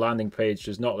Ultra landing page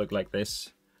does not look like this.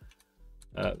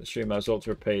 The Streamlabs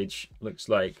Ultra page looks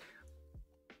like...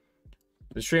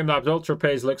 The Streamlabs Ultra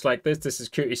page looks like this. This is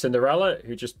Cutie Cinderella,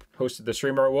 who just hosted the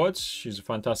Streamer Awards. She's a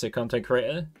fantastic content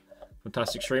creator,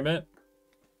 fantastic streamer.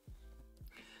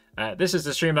 This is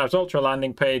the Streamlabs Ultra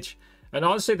landing page. And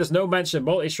honestly, there's no mention of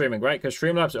multi-streaming, right? Because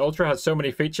Streamlabs Ultra has so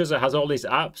many features. It has all these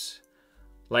apps.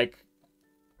 Like,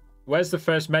 where's the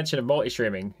first mention of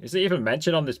multi-streaming? Is it even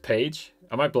mentioned on this page?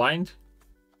 Am I blind?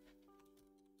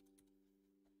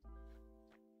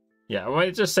 Yeah, well,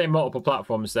 it just say multiple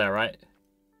platforms there, right?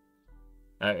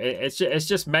 It's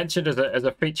just mentioned as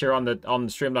a feature on the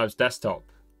Streamlabs desktop.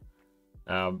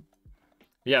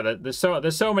 Yeah, there's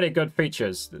so many good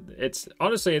features. It's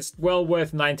honestly, it's well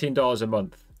worth $19 a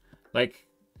month. Like,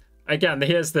 again,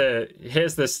 here's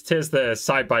the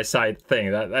side-by-side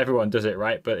thing that everyone does it,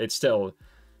 right? But it's still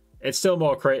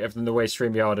more creative than the way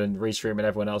StreamYard and Restream and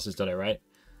everyone else has done it, right?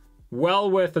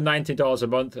 Well worth the $19 a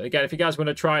month. Again, if you guys want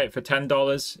to try it for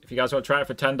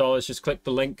 $10, just click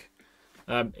the link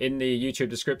in the YouTube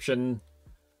description.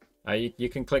 You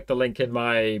can click the link in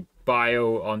my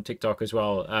bio on TikTok as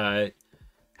well.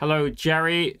 Hello,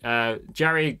 Jerry. Java,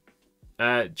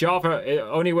 it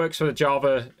only works for the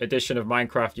Java edition of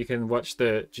Minecraft. You can watch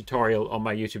the tutorial on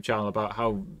my YouTube channel about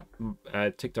how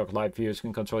TikTok live viewers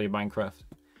can control your Minecraft.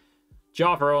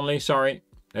 Java only, sorry.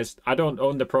 I don't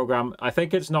own the program. I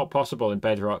think it's not possible in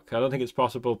Bedrock. I don't think it's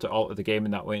possible to alter the game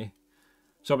in that way.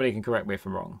 Somebody can correct me if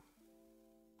I'm wrong.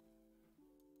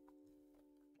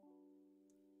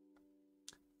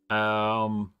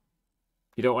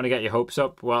 You don't want to get your hopes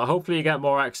up? Well, hopefully you get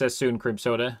more access soon, Cream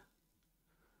Soda.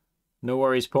 No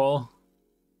worries, Paul.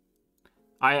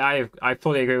 I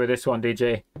fully agree with this one,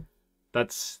 DJ.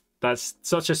 That's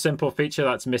such a simple feature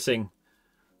that's missing.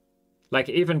 Like,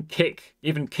 even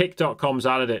Kick.com's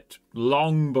added it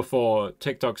long before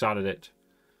TikTok's added it.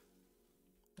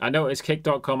 I noticed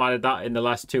Kick.com added that in the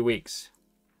last 2 weeks.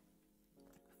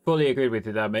 Fully agreed with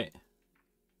you there, mate.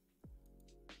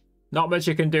 Not much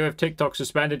you can do if TikTok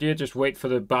suspended you. Just wait for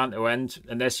the ban to end.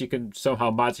 Unless you can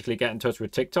somehow magically get in touch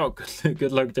with TikTok.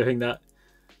 Good luck doing that.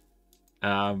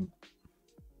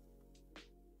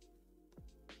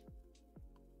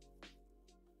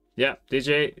 Yeah,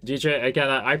 DJ, again,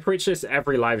 I preach this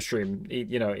every live stream.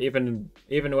 You know, even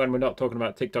when we're not talking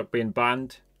about TikTok being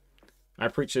banned, I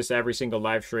preach this every single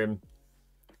live stream.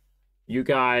 You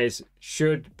guys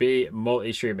should be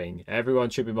multi-streaming.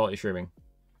 Everyone should be multi-streaming.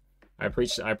 I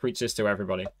preach this to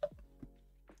everybody.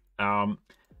 How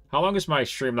long is my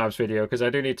Streamlabs video? Because I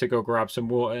do need to go grab some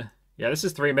water. Yeah, this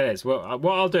is 3 minutes. Well,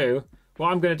 what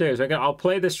I'm going to do is I'll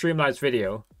play the Streamlabs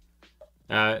video.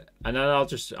 And then I'll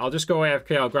just go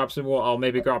AFK. I'll grab some water. I'll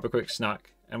maybe grab a quick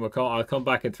snack, and I'll come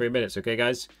back in 3 minutes. Okay,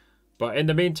 guys. But in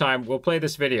the meantime, we'll play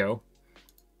this video.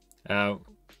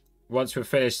 Once we've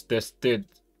finished this, dude,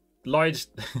 Lloyd's.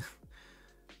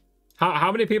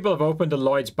 how many people have opened a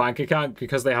Lloyd's bank account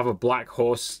because they have a Black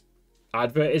Horse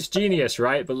advert? It's genius,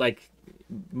 right? But like,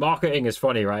 marketing is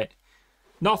funny, right?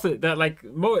 Nothing that like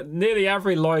nearly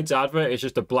every Lloyd's advert is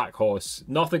just a Black Horse.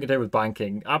 Nothing to do with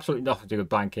banking. Absolutely nothing to do with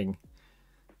banking.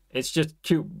 It's just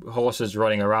cute horses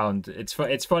running around.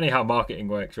 It's funny how marketing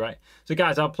works, right? So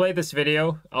guys, I'll play this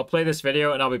video.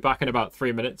 And I'll be back in about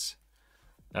 3 minutes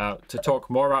to talk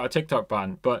more about a TikTok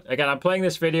ban. But again, I'm playing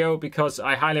this video because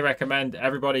I highly recommend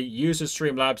everybody uses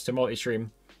Streamlabs to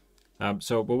multi-stream.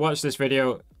 So we'll watch this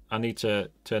video. I need to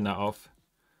turn that off.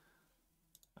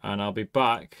 And I'll be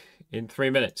back in 3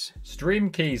 minutes.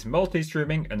 StreamKey's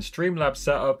multi-streaming and Streamlabs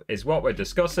setup is what we're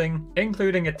discussing,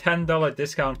 including a $10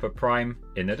 discount for Prime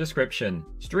in the description.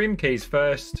 StreamKey's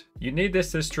first. You need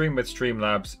this to stream with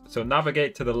Streamlabs, so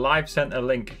navigate to the Live Center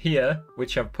link here,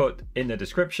 which I've put in the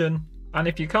description. And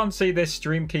if you can't see this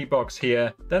StreamKey box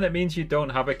here, then it means you don't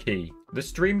have a key. The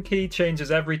StreamKey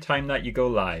changes every time that you go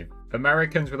live.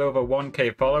 Americans with over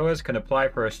 1k followers can apply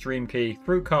for a StreamKey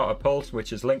through Carter Pulse,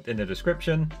 which is linked in the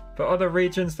description. For other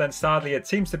regions, then sadly it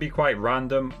seems to be quite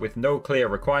random with no clear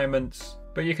requirements.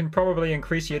 But you can probably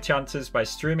increase your chances by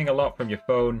streaming a lot from your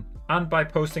phone and by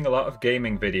posting a lot of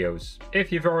gaming videos.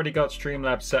 If you've already got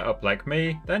Streamlabs set up like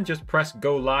me, then just press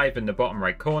Go Live in the bottom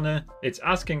right corner. It's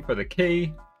asking for the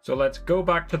key. So let's go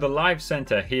back to the Live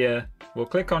Center here. We'll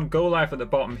click on Go Live at the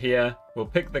bottom here. We'll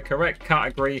pick the correct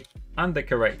category and the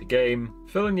correct game.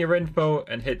 Fill in your info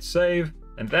and hit save.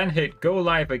 And then hit Go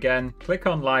Live again. Click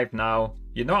on Live Now.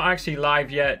 You're not actually live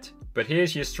yet, but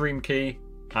here's your stream key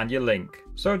and your link.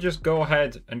 So just go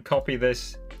ahead and copy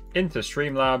this into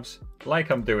Streamlabs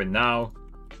like I'm doing now.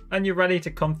 And you're ready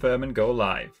to confirm and go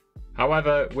live.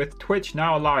 However, with Twitch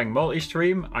now allowing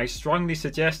multi-stream, I strongly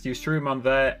suggest you stream on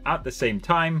there at the same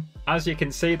time. As you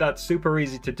can see, that's super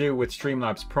easy to do with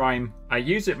Streamlabs Prime. I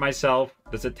use it myself.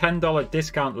 There's a $10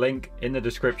 discount link in the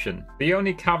description. The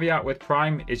only caveat with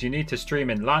Prime is you need to stream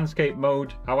in landscape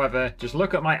mode. However, just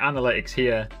look at my analytics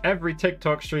here. Every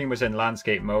TikTok stream was in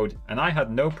landscape mode and I had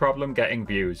no problem getting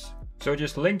views. So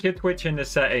just link your Twitch in the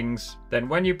settings, then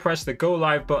when you press the Go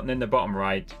Live button in the bottom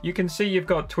right, you can see you've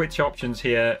got Twitch options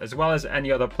here, as well as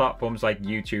any other platforms like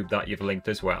YouTube that you've linked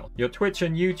as well. Your Twitch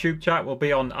and YouTube chat will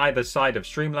be on either side of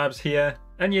Streamlabs here,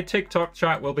 and your TikTok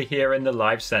chat will be here in the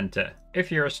Live Center.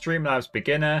 If you're a Streamlabs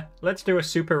beginner, let's do a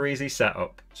super easy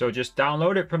setup. So just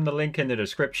download it from the link in the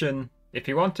description. If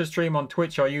you want to stream on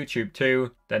Twitch or YouTube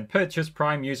too, then purchase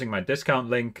Prime using my discount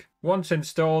link. Once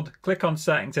installed, click on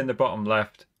Settings in the bottom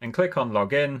left and click on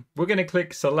Login. We're going to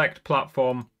click Select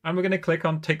Platform and we're going to click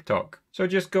on TikTok. So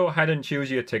just go ahead and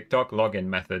choose your TikTok login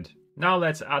method. Now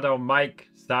let's add our mic,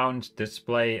 sound,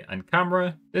 display and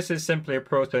camera. This is simply a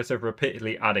process of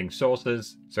repeatedly adding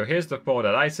sources. So here's the 4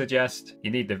 that I suggest. You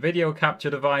need the video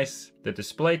capture device, the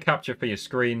display capture for your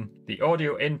screen, the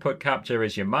audio input capture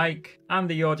is your mic, and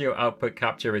the audio output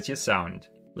capture is your sound.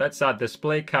 Let's add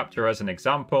display capture as an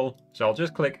example. So I'll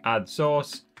just click add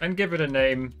source and give it a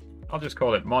name. I'll just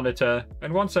call it monitor.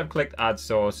 And once I've clicked add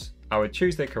source, I would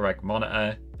choose the correct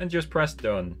monitor and just press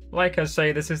done. Like I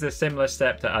say, this is a similar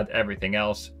step to add everything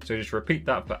else. So just repeat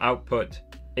that for output,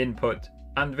 input,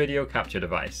 and video capture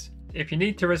device. If you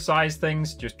need to resize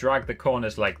things, just drag the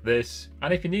corners like this.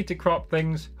 And if you need to crop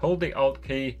things, hold the Alt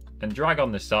key and drag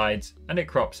on the sides and it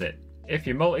crops it. If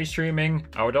you're multi-streaming,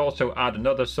 I would also add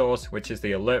another source, which is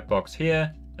the alert box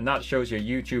here, and that shows your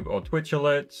YouTube or Twitch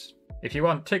alerts. If you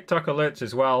want TikTok alerts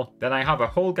as well, then I have a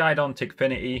whole guide on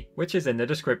Tikfinity, which is in the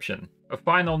description. A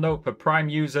final note for Prime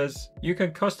users, you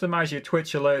can customize your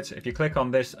Twitch alerts if you click on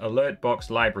this alert box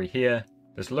library here.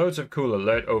 There's loads of cool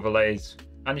alert overlays,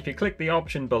 and if you click the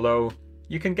option below,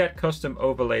 you can get custom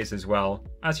overlays as well.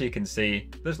 As you can see,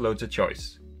 there's loads of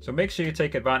choice. So make sure you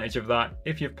take advantage of that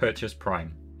if you've purchased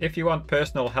Prime. If you want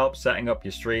personal help setting up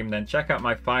your stream, then check out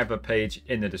my Fiverr page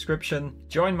in the description.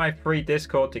 Join my free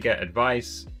Discord to get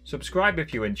advice. Subscribe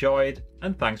if you enjoyed,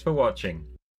 and thanks for watching.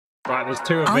 Right, there's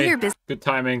 2 of me. Good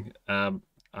timing. I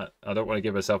don't want to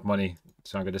give myself money,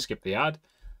 so I'm going to skip the ad.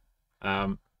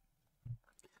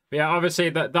 Yeah,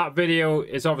 obviously that video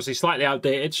is obviously slightly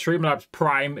outdated. Streamlabs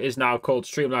Prime is now called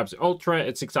Streamlabs Ultra.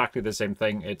 It's exactly the same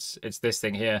thing. It's this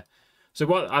thing here. So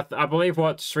what I believe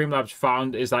what Streamlabs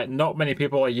found is that not many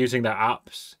people are using their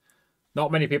apps.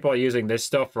 Not many people are using this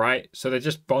stuff, right? So they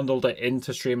just bundled it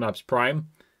into Streamlabs Prime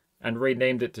and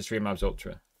renamed it to Streamlabs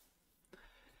Ultra.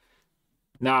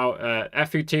 Now,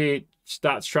 FUT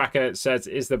Stats Tracker says,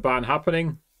 is the ban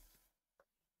happening?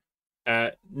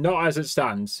 Not as it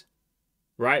stands,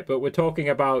 right? But we're talking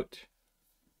about,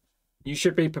 you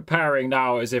should be preparing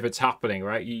now as if it's happening,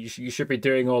 right? You should be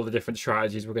doing all the different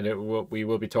strategies we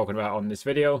will be talking about on this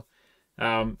video.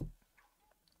 And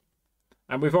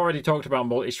we've already talked about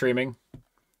multi-streaming.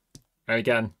 And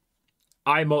again,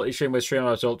 I multi-stream with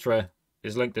Streamlabs Ultra,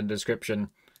 is linked in the description.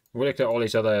 We looked at all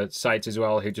these other sites as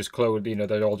well who just clone, you know,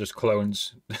 they're all just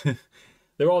clones.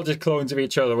 They're all just clones of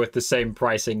each other with the same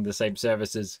pricing, the same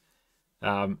services.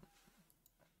 Again,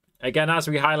 as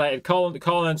we highlighted, Colin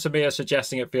and Samir are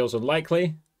suggesting it feels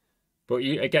unlikely. But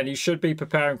you should be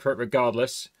preparing for it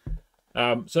regardless.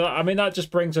 So, I mean, that just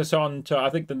brings us on to,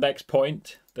 I think, the next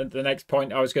point. The next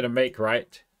point I was going to make,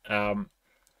 right?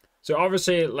 So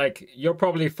obviously, like, you're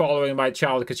probably following my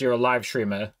channel because you're a live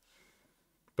streamer.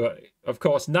 But of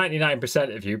course,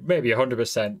 99% of you, maybe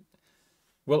 100%,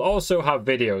 will also have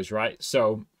videos, right?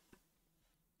 So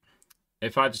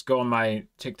if I just go on my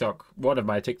TikTok, one of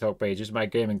my TikTok pages, my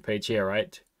gaming page here,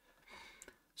 right?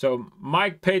 So my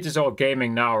page is all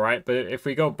gaming now, right? But if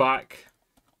we go back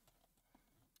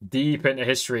deep into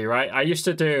history, right? I used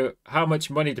to do how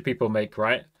much money do people make,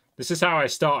 right? This is how I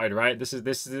started, right? This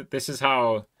is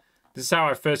how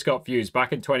I first got views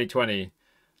back in 2020.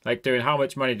 Like, doing how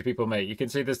much money do people make? You can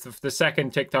see this, the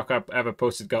second TikTok I ever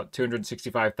posted got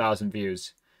 265,000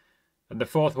 views. And the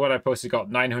fourth one I posted got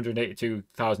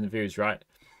 982,000 views, right?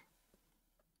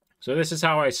 So this is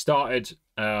how I started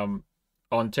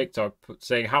on TikTok,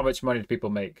 saying how much money do people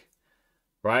make,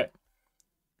 right?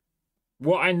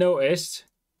 What I noticed,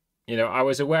 you know, I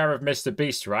was aware of Mr.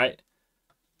 Beast, right?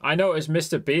 I noticed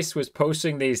Mr. Beast was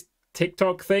posting these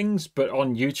TikTok things, but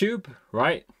on YouTube,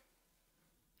 right?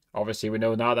 Obviously, we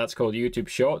know now that's called YouTube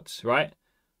Shorts, right?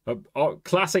 But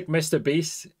classic Mr.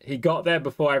 Beast, he got there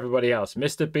before everybody else.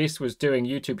 Mr. Beast was doing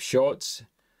YouTube Shorts,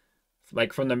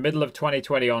 like, from the middle of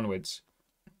 2020 onwards.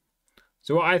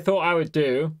 So what I thought I would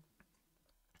do,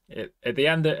 at the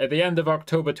end of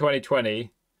October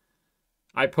 2020,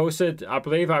 I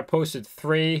believe I posted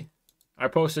three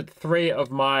of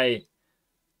my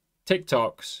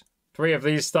TikToks, 3 of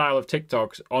these style of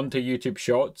TikToks onto YouTube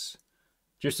Shorts,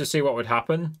 just to see what would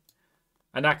happen.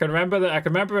 And I can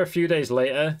remember a few days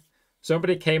later,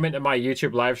 somebody came into my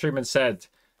YouTube live stream and said,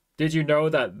 "Did you know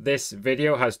that this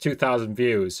video has 2,000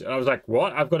 views?" And I was like,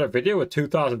 "What? I've got a video with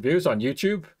 2,000 views on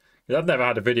YouTube?" Because I've never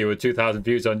had a video with 2,000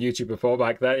 views on YouTube before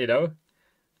back then, you know.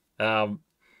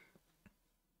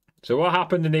 So what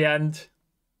happened in the end?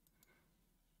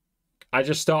 I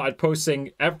just started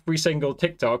posting every single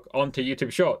TikTok onto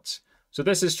YouTube Shorts. So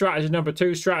this is strategy number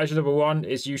 2. Strategy number 1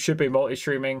 is you should be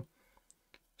multi-streaming.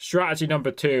 Strategy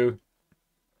number 2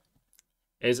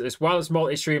 is, as well as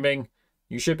multi-streaming,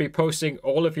 you should be posting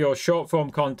all of your short-form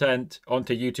content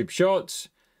onto YouTube Shorts.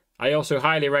 I also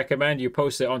highly recommend you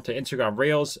post it onto Instagram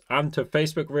Reels and to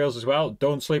Facebook Reels as well.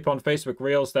 Don't sleep on Facebook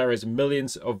Reels. There is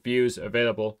millions of views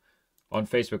available on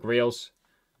Facebook Reels.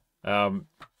 I'll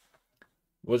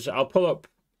pull up.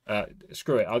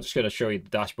 Screw it. I'm just going to show you the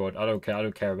dashboard. I don't care. I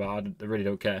don't care about it. I really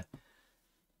don't care.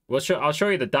 I'll show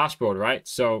you the dashboard, right?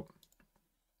 So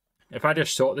if I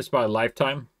just sort this by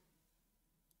lifetime,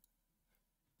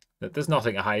 there's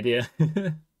nothing to hide here.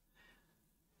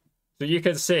 So you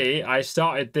can see I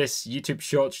started this YouTube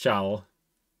Shorts channel,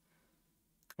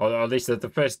 or at least the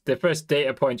first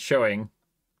data point showing.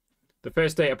 The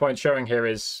first data point showing here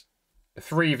is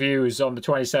 3 views on the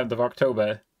 27th of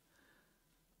October.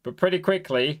 But pretty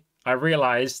quickly, I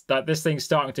realized that this thing's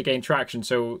starting to gain traction.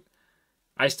 So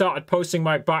I started posting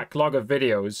my backlog of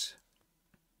videos.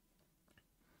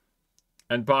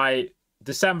 And by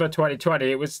December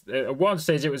 2020, it was at one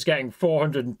stage it was getting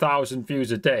 400,000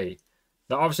 views a day.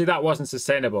 Now, obviously, that wasn't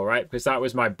sustainable, right? Because that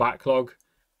was my backlog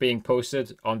being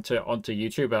posted onto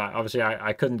YouTube. And obviously,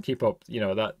 I couldn't keep up, you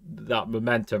know, that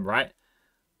momentum, right?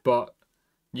 But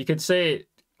you can see,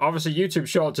 obviously, YouTube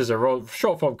Shorts is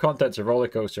short form content's a roller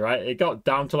coaster, right? It got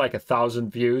down to like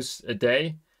 1,000 views a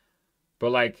day,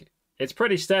 but like it's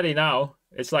pretty steady now.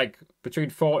 It's like between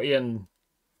 40 and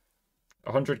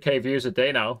 100k views a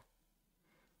day now.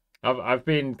 I've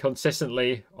been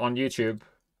consistently on YouTube.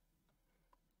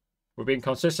 We've been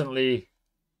consistently,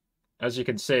 as you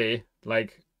can see,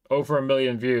 like over 1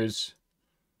 million views,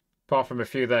 apart from a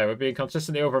few there. We've been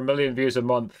consistently over 1 million views a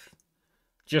month,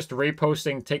 just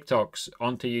reposting TikToks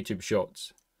onto YouTube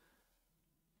Shorts.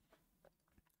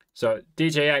 So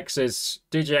DJX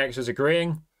is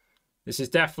agreeing. This is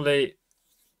definitely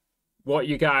what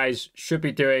you guys should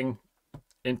be doing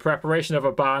in preparation of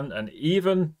a ban. And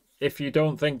even if you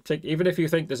think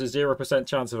there's a 0%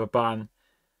 chance of a ban,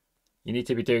 you need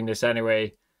to be doing this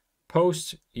anyway.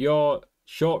 Post your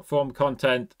short form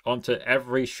content onto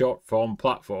every short form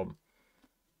platform: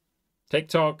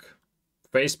 TikTok,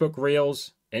 Facebook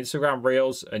Reels, Instagram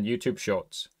Reels, and YouTube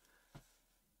Shorts.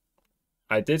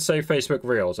 I did say Facebook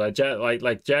Reels.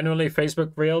 Generally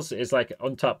Facebook Reels is like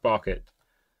untapped market.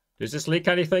 Does this leak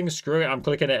anything? Screw it, I'm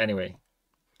clicking it anyway.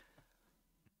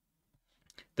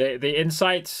 The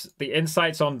insights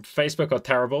on Facebook are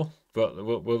terrible, but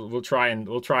we'll try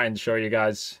and show you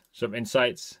guys some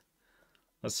insights.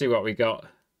 Let's see what we got.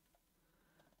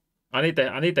 I need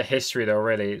the history though,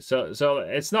 really. So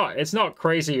it's not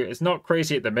crazy. It's not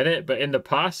crazy at the minute, but in the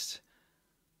past,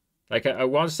 like at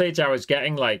one stage I was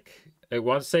getting like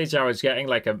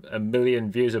a million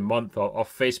views a month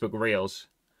off Facebook Reels.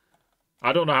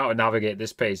 I don't know how to navigate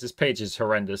this page. This page is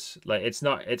horrendous. Like it's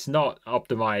not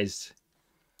optimized.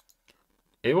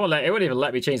 It won't even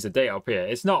let me change the date up here.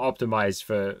 It's not optimized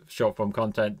for short form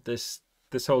content. This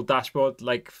whole dashboard,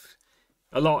 like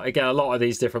a lot of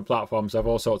these different platforms have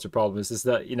all sorts of problems. Is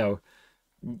that, you know,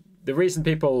 the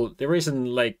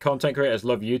reason like content creators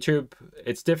love YouTube,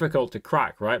 it's difficult to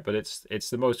crack, right? But it's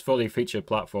the most fully featured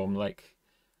platform. Like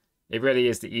it really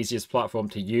is the easiest platform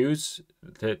to use.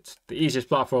 The easiest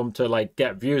platform to like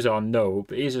get views on, no.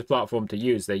 The easiest platform to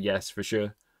use, yes, for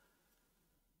sure.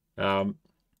 How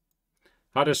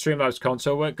does Streamlabs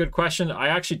console work? Good question. I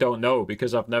actually don't know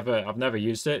because I've never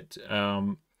used it.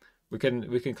 We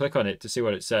can click on it to see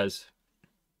what it says.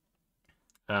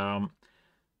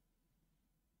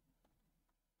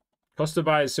 Custom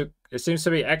buys, so it seems to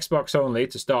be Xbox only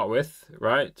to start with,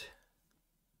 right?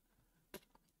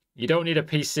 You don't need a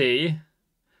PC.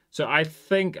 So I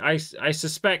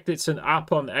suspect it's an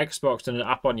app on Xbox and an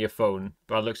app on your phone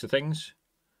by the looks of things.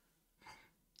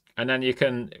 And then you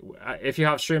can, if you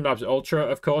have Streamlabs Ultra,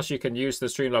 of course, you can use the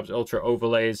Streamlabs Ultra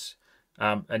overlays.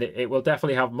 And it will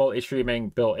definitely have multi-streaming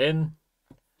built in.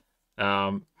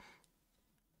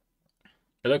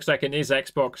 It looks like it needs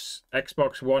Xbox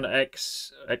One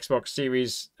X,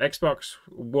 Xbox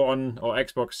One or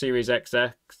Xbox Series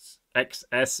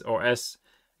XS or S.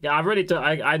 Yeah,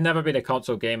 I've never been a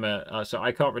console gamer, so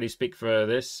I can't really speak for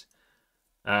this.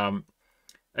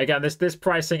 Again, this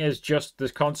pricing is just the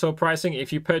console pricing.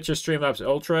 If you purchase Streamlabs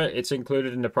Ultra, it's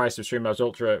included in the price of Streamlabs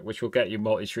Ultra, which will get you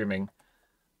multi-streaming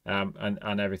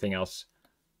and everything else.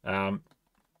 So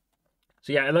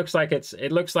yeah, it looks like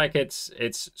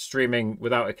it's streaming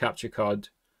without a capture card.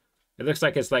 It looks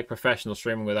like it's like professional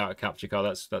streaming without a capture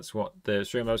card. That's what the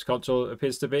Streamlabs console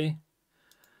appears to be.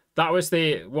 That was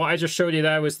what I just showed you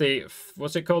there was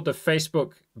what's it called? The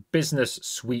Facebook Business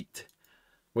Suite,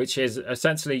 which is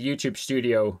essentially YouTube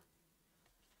Studio,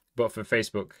 but for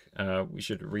Facebook. We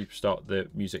should restart the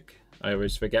music. I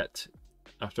always forget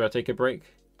after I take a break.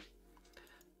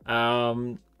 Should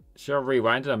I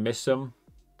rewind? Did I miss some?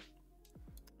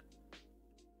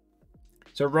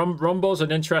 So Rumble's an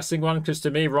interesting one because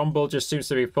to me, Rumble just seems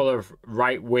to be full of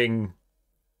right-wing,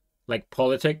 like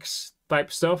politics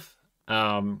type stuff.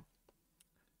 But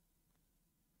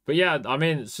yeah, I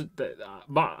mean,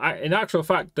 in actual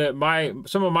fact, that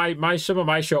some of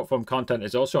my short form content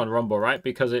is also on Rumble, right?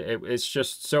 Because it's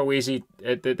just so easy.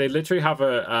 They literally have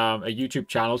a YouTube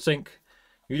channel sync.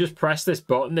 You just press this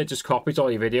button, it just copies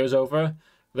all your videos over.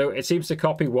 Though it seems to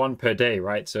copy one per day,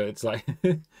 right? So it's like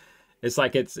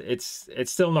it's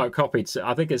still not copied. So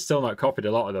I think it's still not copied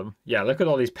a lot of them. Yeah, look at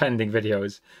all these pending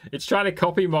videos. It's trying to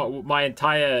copy my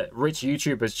entire Rich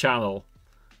YouTuber's channel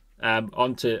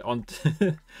onto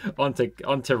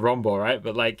Rumble, right?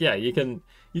 But like, yeah, you can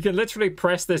literally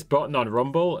press this button on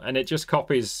Rumble and it just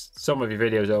copies some of your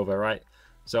videos over, right?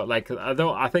 So like,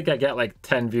 I think I get like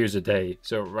 10 views a day.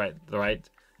 So right,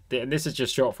 and this is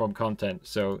just short form content.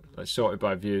 So let's sort it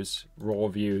by views, raw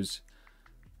views.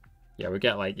 Yeah, we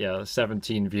get like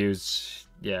 17 views.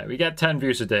 Yeah, we get 10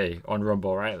 views a day on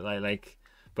Rumble, right?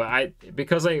 But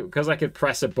because I could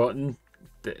press a button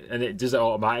and it does it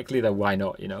automatically, then why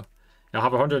not? You know, I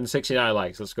have 169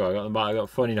 likes. Let's go. I got a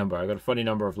funny number. I got a funny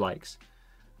number of likes.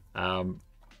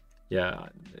 Yeah.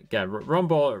 Again,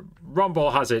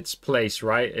 Rumble has its place,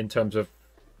 right? In terms of,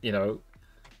 you know,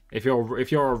 if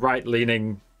you're a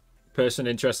right-leaning person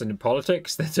interested in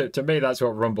politics, to me that's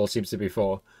what Rumble seems to be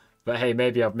for. But hey,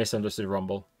 maybe I've misunderstood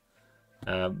Rumble.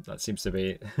 That seems to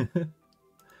be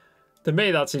to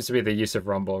me that seems to be the use of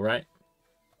Rumble, right?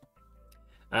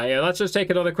 Yeah, let's just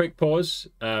take another quick pause.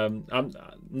 I'm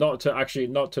not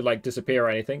to like disappear or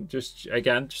anything. Just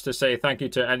to say thank you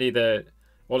to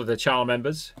all of the channel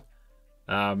members.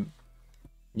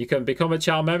 You can become a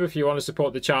channel member if you want to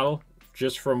support the channel.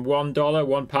 Just from $1,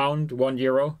 £1,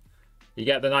 €1. You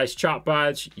get the nice chat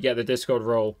badge. You get the Discord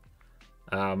role.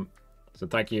 So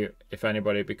thank you if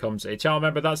anybody becomes a channel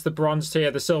member. That's the bronze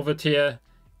tier. The silver tier,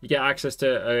 you get access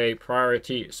to a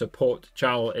priority support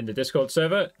channel in the Discord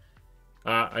server.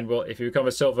 And if you become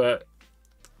a silver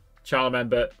channel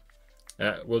member,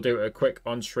 we'll do a quick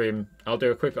on-stream. I'll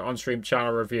do a quick on-stream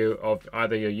channel review of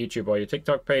either your YouTube or your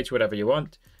TikTok page, whatever you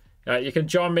want. You can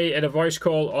join me in a voice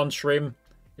call on stream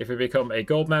if you become a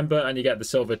gold member, and you get the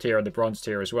silver tier and the bronze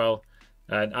tier as well.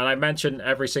 And I mention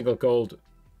every single gold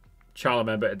channel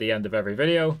member at the end of every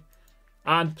video.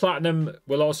 And platinum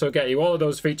will also get you all of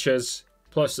those features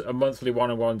plus a monthly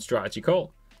one-on-one strategy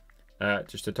call.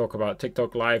 Just to talk about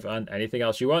TikTok live and anything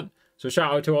else you want. So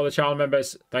shout out to all the channel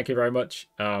members. Thank you very much.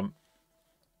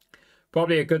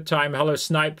 Probably a good time. Hello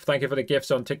Snipe. Thank you for the gifts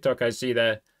on TikTok. I see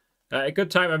there. A good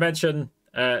time I mention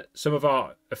some of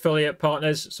our affiliate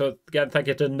partners. So again, thank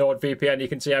you to NordVPN. You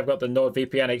can see I've got the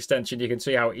NordVPN extension. You can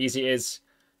see how easy it is.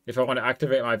 If I want to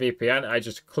activate my VPN, I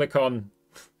just click on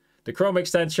the Chrome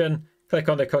extension, click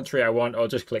on the country I want, or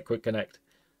just click Quick Connect.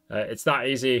 It's that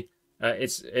easy.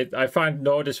 I find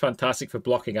Nord is fantastic for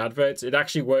blocking adverts. It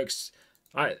actually works.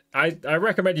 I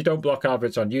recommend you don't block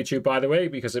adverts on YouTube, by the way,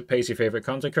 because it pays your favorite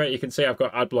content creator. You can see I've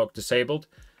got ad block disabled,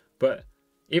 but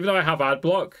even though I have ad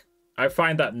block, I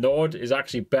find that Nord is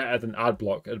actually better than ad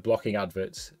block at blocking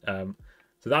adverts.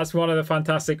 So that's one of the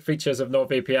fantastic features of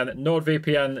NordVPN.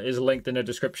 NordVPN is linked in the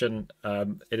description.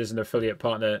 It is an affiliate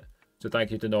partner, so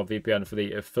thank you to NordVPN for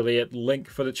the affiliate link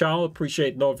for the channel.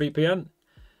 Appreciate NordVPN.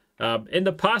 In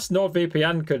the past,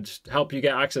 NordVPN could help you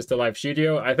get access to Live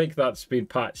Studio. I think that's been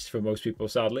patched for most people,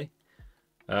 sadly.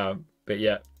 But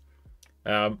yeah.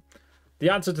 The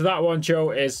answer to that one,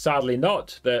 Joe, is sadly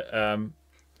not.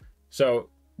 So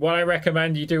what I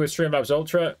recommend you do with Streamlabs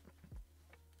Ultra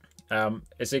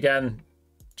is, again,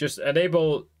 just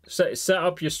set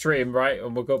up your stream, right?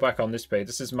 And we'll go back on this page.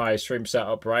 This is my stream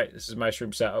setup, right? This is my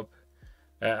stream setup.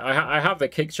 I have the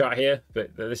kick chart here,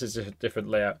 but this is a different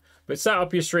layout. But set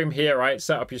up your stream here, right?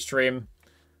 Set up your stream.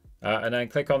 And then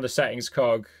click on the settings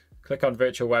cog. Click on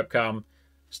virtual webcam.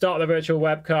 Start the virtual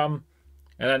webcam.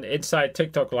 And then inside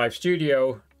TikTok Live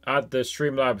Studio, add the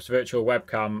Streamlabs virtual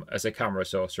webcam as a camera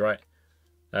source, right?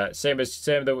 The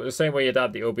same way you'd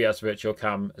add the OBS virtual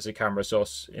cam as a camera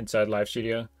source inside Live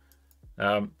Studio.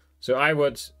 So I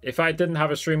would, if I didn't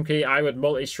have a stream key, I would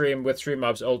multi-stream with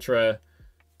Streamlabs Ultra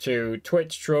to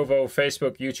Twitch, Trovo,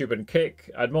 Facebook, YouTube, and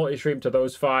Kick. I'd multi-stream to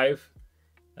those 5,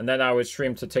 and then I would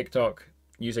stream to TikTok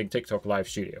using TikTok Live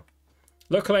Studio.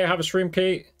 Luckily, I have a stream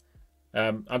key.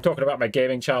 I'm talking about my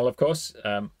gaming channel, of course.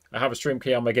 I have a stream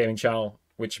key on my gaming channel,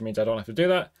 which means I don't have to do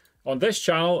that. On this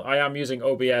channel, I am using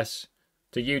OBS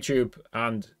to YouTube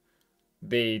and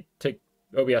the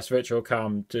OBS virtual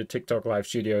cam to TikTok Live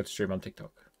Studio to stream on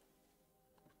TikTok.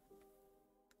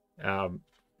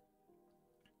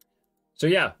 So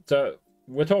yeah, so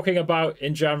we're talking about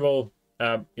in general,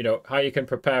 you know, how you can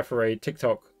prepare for a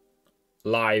TikTok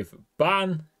live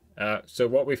ban. So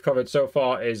what we've covered so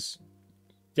far is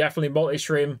definitely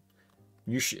multi-stream.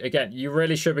 Again, you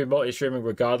really should be multi-streaming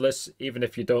regardless, even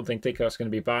if you don't think TikTok's going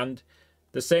to be banned.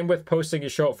 The same with posting your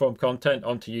short form content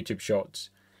onto YouTube Shorts.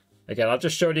 Again, I'll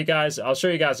just show you guys. I'll show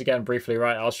you guys again briefly,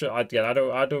 right? Again, I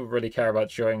don't really care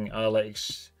about showing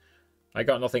analytics. I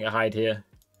got nothing to hide here.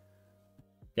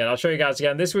 Yeah, I'll show you guys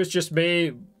again. This was just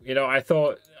me. You know, I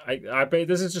thought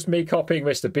this is just me copying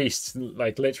Mr. Beast,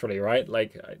 like literally, right?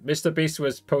 Like Mr. Beast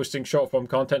was posting short form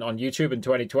content on YouTube in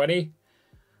 2020,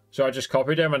 so I just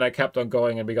copied him and I kept on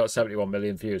going, and we got 71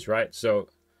 million views, right? So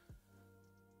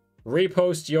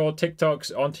repost your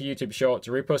TikToks onto YouTube Shorts,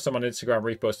 repost them on Instagram,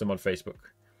 repost them on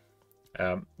Facebook.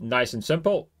 Nice and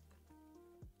simple.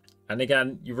 And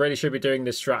again, you really should be doing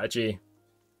this strategy.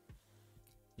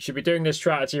 You should be doing this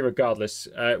strategy regardless,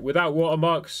 without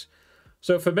watermarks.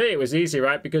 So for me, it was easy,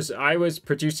 right? Because I was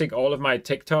producing all of my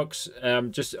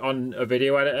TikToks just on a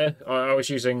video editor. I was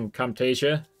using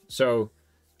Camtasia. So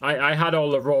I had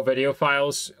all the raw video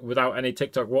files without any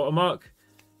TikTok watermark.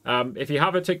 If you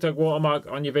have a TikTok watermark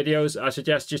on your videos, I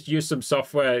suggest just use some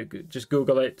software. Just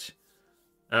Google it,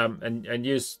 and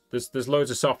use. There's loads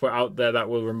of software out there that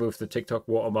will remove the TikTok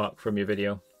watermark from your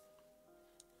video.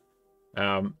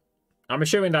 I'm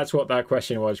assuming that's what that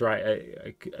question was, right?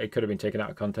 It could have been taken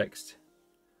out of context.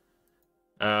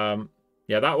 Yeah,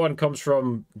 that one comes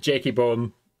from Jakey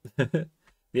Bohm. The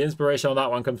inspiration on that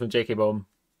one comes from Jakey Bohm,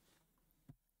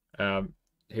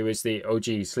 who is the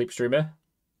OG sleep streamer.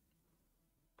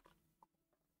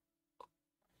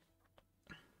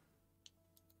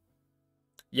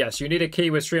 Yes, you need a key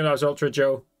with Streamlabs Ultra,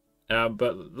 Joe.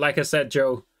 But like I said,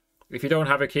 Joe, if you don't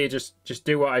have a key, just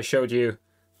do what I showed you.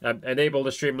 Enable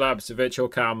the Streamlabs virtual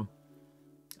cam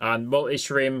and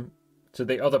multi-stream to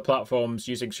the other platforms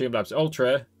using Streamlabs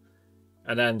Ultra,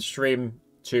 and then stream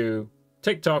to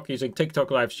TikTok using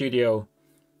TikTok Live Studio,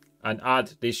 and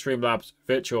add the Streamlabs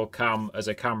virtual cam as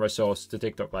a camera source to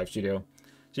TikTok Live Studio.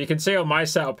 So you can see on my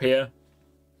setup here,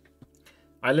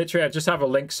 I just have a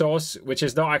link source, which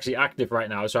is not actually active right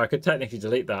now, so I could technically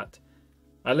delete that.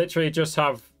 I literally just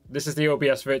have, this is the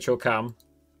OBS virtual cam.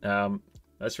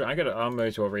 That's right, I'm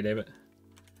going to rename it.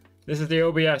 This is the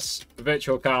OBS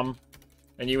virtual cam,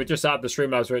 and you would just add the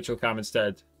Streamlabs virtual cam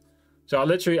instead. So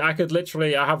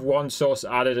I have one source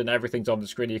added and everything's on the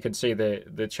screen. You can see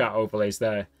the chat overlays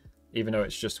there, even though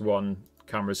it's just one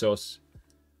camera source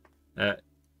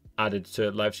added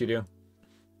to Live Studio.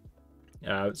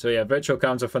 So yeah, virtual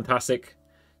cams are fantastic.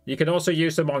 You can also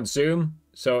use them on Zoom.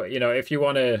 So, you know, if you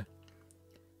want to,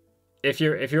 if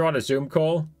you're on a Zoom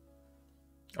call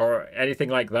or anything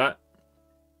like that,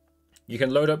 you can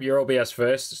load up your OBS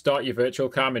first, start your virtual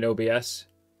cam in OBS,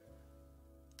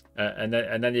 and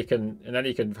then you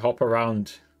can hop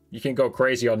around. You can go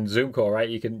crazy on Zoom call, right?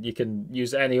 You can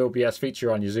use any OBS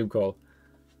feature on your Zoom call.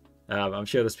 I'm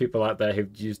sure there's people out there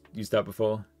who've used that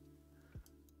before.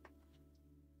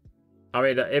 I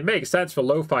mean, it makes sense for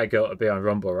Lo-Fi Girl to be on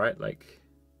Rumble, right? Like,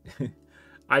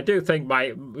 I do think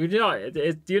do you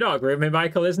not agree with me,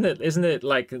 Michael? Isn't it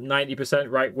like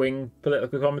 90% right-wing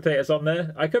political commentators on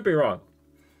there? I could be wrong.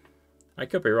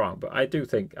 But I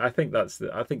think that's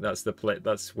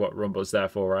what Rumble's there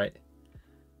for, right?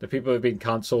 The people who've been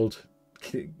cancelled,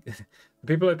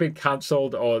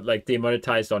 or like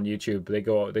demonetized on YouTube, they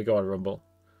go on Rumble.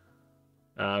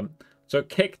 So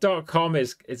Kick.com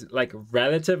is like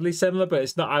relatively similar, but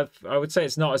it's not. I would say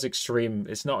it's not as extreme.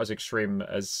 It's not as extreme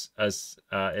as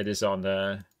it is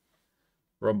on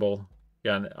Rumble.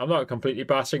 Yeah, I'm not completely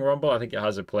bashing Rumble. I think it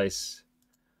has a place.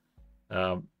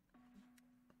 But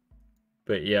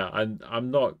yeah,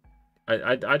 I'm not.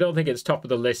 I don't think it's top of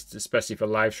the list, especially for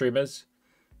live streamers.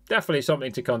 Definitely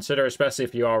something to consider, especially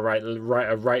if you are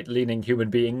a right-leaning human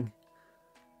being.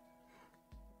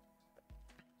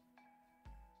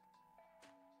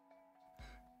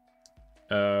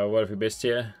 What have we missed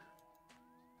here?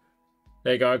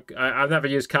 There you go. I've never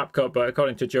used CapCut, but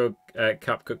according to Joe,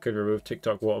 CapCut could remove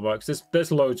TikTok watermarks.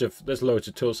 There's loads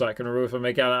of tools that can remove them.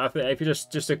 Again, I think if you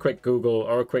just a quick Google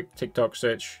or a quick TikTok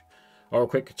search or a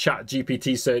quick Chat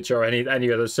GPT search or any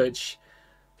other search,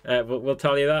 will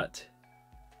tell you that.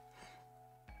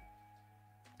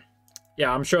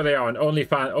 Yeah, I'm sure they are. And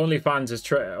OnlyFans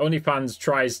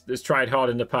has tried hard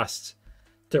in the past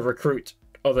to recruit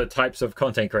other types of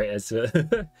content creators.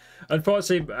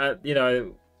 Unfortunately, you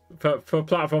know, for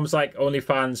platforms like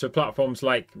OnlyFans, for platforms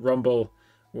like Rumble,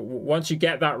 once you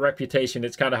get that reputation,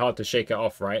 it's kind of hard to shake it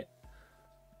off, right?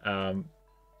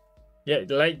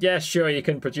 Yeah, sure, you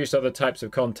can produce other types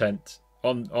of content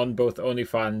on both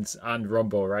OnlyFans and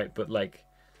Rumble, right? But like,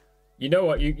 you know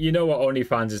what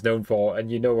OnlyFans is known for,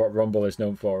 and you know what Rumble is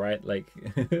known for, right? Like,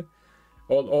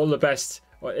 all the best.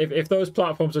 If those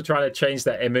platforms are trying to change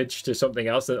their image to something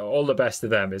else, then all the best to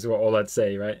them is all I'd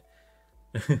say, right?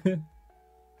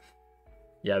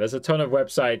 Yeah, there's a ton of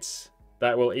websites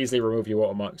that will easily remove your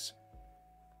watermarks.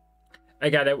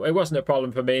 Again, it wasn't a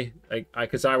problem for me,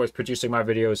 because I was producing my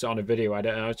videos on a video.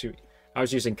 I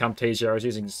was using Camtasia. I was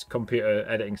using computer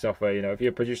editing software. You know, if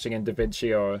you're producing in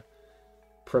DaVinci or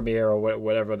Premiere or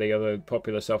whatever the other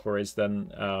popular software is,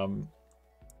 then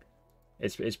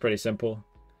it's pretty simple.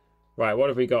 Right, what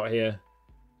have we got here?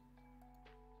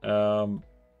 So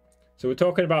we're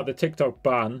talking about the TikTok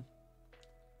ban.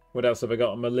 What else have I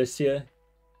got? Militia.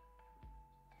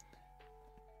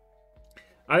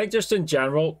 I think just in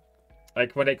general,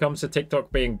 like when it comes to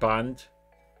TikTok being banned,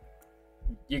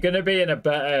 you're going to be in a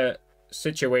better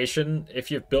situation if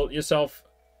you've built yourself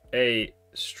a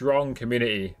strong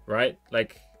community, right?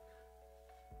 Like,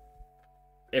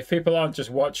 if people aren't just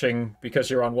watching because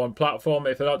you're on one platform,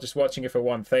 if they're not just watching you for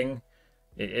one thing,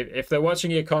 if they're watching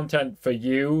your content for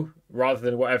you rather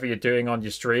than whatever you're doing on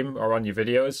your stream or on your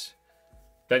videos,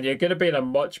 then you're going to be in a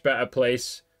much better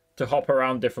place to hop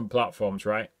around different platforms,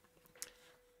 right?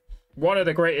 One of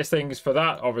the greatest things for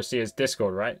that, obviously, is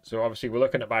Discord, right? So obviously we're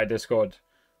looking at my Discord,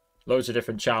 loads of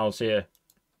different channels here.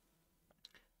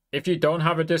 If you don't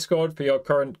have a Discord for your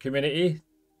current community,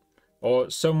 or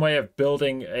some way of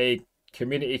building a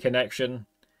community connection,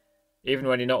 even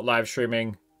when you're not live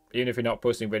streaming, even if you're not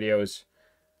posting videos,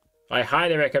 I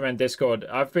highly recommend Discord.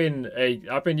 I've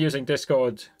been using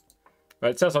Discord.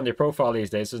 Well, it says on your profile these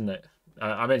days, isn't it?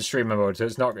 I'm in streamer mode, so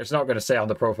it's not going to say on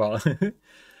the profile.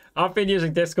 I've been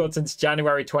using Discord since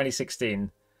January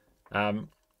 2016,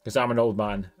 because I'm an old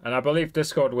man, and I believe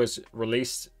Discord was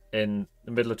released in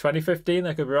the middle of 2015.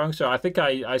 I could be wrong. So I think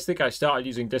I started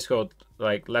using Discord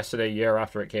like less than a year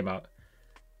after it came out.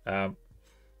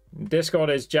 Discord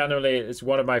is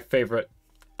one of my favorite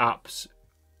apps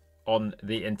on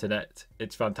the internet.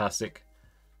 It's fantastic.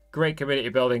 Great community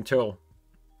building tool.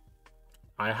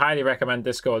 I highly recommend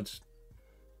Discord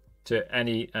to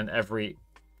any and every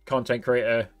content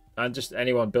creator and just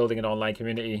anyone building an online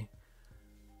community.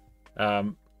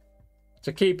 It's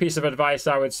a key piece of advice,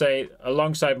 I would say,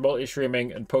 alongside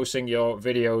multi-streaming and posting your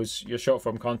videos, your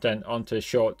short-form content onto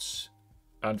Shorts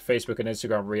and Facebook and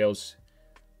Instagram Reels.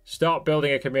 Start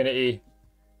building a community.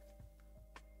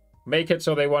 Make it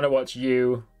so they want to watch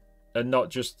you and not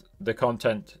just the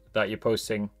content that you're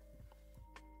posting.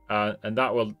 And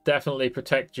that will definitely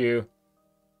protect you,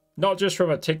 not just from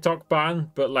a TikTok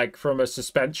ban, but like from a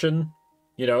suspension,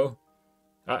 you know.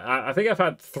 I think I've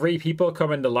had 3 people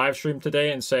come in the live stream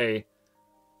today and say,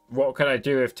 what can I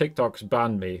do if TikTok's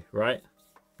banned me, right?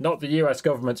 Not the US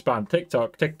government's banned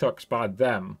TikTok, TikTok's banned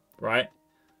them, right?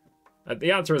 And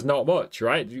the answer is not much,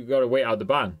 right? You've got to wait out the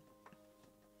ban.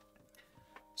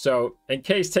 So, in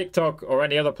case TikTok or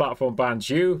any other platform bans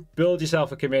you, build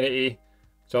yourself a community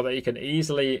so that you can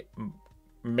easily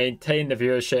maintain the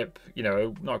viewership, you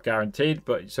know, not guaranteed,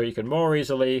 but so you can more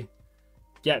easily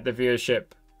get the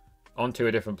viewership onto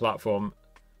a different platform.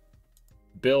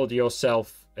 Build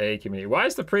yourself a community. Why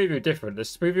is the preview different?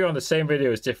 This preview on the same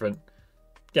video is different.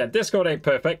 Yeah, Discord ain't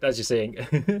perfect, as you're seeing.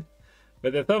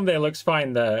 But the thumbnail looks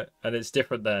fine there, and it's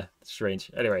different there. It's strange.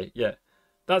 Anyway, yeah.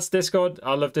 That's Discord.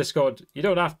 I love Discord. You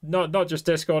don't have... Not just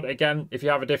Discord. Again, if you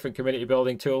have a different community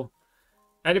building tool.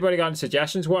 Anybody got any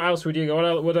suggestions? What else would you...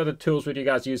 What other tools would you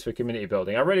guys use for community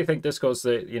building? I really think Discord's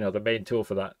the, you know, the main tool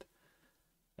for that.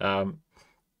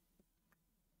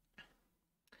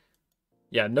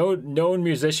 Yeah, no known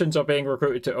musicians are being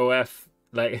recruited to OF.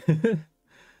 Like,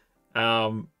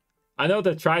 I know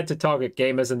they've tried to target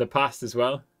gamers in the past as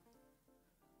well.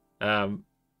 But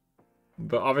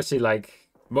obviously, like,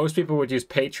 most people would use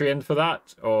Patreon for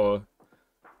that, or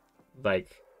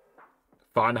like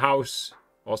Funhouse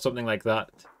or something like that.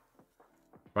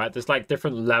 Right? There's like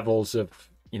different levels of,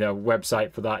 you know,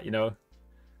 website for that, you know.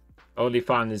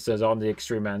 OnlyFans is on the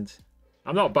extreme end.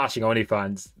 I'm not bashing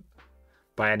OnlyFans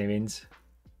by any means.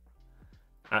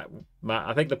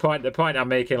 I think the point I'm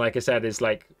making, like I said, is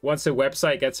like once a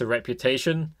website gets a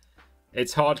reputation,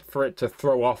 it's hard for it to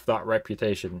throw off that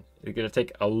reputation. It's going to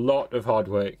take a lot of hard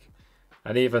work,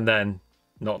 and even then,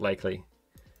 not likely.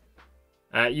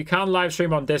 You can live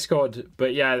stream on Discord,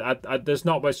 but yeah, there's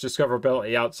not much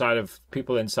discoverability outside of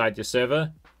people inside your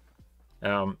server.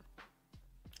 And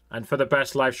for the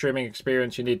best live streaming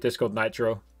experience, you need Discord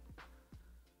Nitro.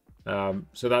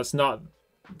 So that's not...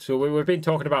 So we've been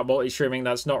talking about multi-streaming.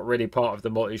 That's not really part of the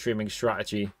multi-streaming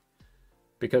strategy.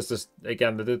 Because, this,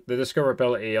 again, the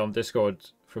discoverability on Discord,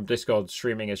 from Discord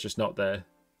streaming is just not there.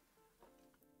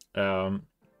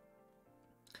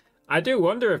 I do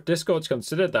wonder if Discord's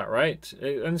considered that, right?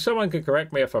 And someone can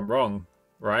correct me if I'm wrong,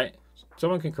 right?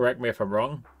 Someone can correct me if I'm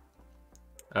wrong.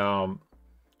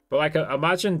 But like,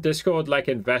 imagine Discord like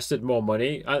invested more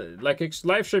money. Like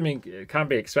live streaming can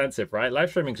be expensive, right? Live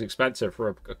streaming is expensive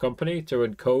for a company to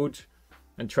encode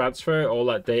and transfer all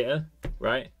that data,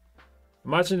 right?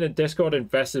 Imagine that Discord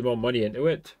invested more money into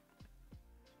it.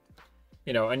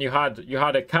 You know, and you had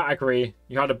a category,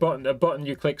 you had a button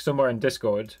you click somewhere in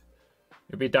Discord.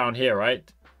 It'd be down here,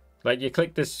 right? Like you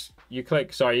click this,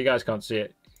 sorry, you guys can't see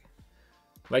it.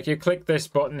 Like you click this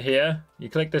button here, you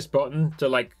click this button to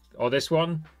like, or this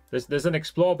one. There's an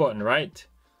explore button, right?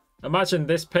 Imagine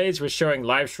this page was showing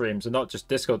live streams and not just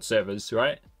Discord servers,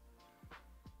 right?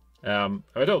 I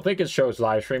don't think it shows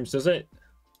live streams, does it?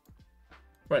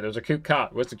 Wait, there's a cute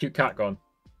cat. Where's the cute cat gone?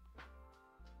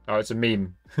 Oh, it's a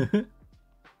meme.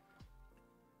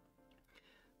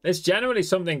 It's generally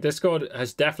something Discord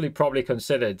has definitely probably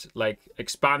considered, like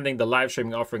expanding the live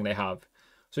streaming offering they have.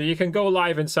 So you can go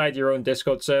live inside your own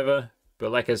Discord server,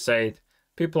 but like I said,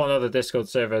 people on other Discord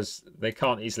servers, they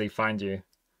can't easily find you.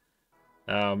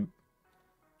 So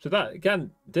that,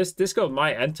 again, this Discord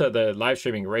might enter the live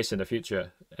streaming race in the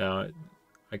future. I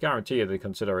guarantee you they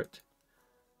consider it.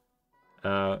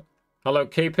 Hello,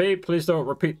 KP. Please don't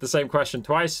repeat the same question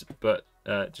twice, but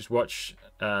just watch.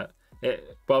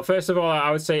 Well, first of all,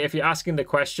 I would say if you're asking the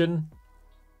question...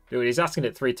 Dude, he's asking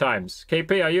it 3 times.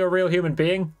 KP, are you a real human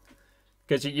being?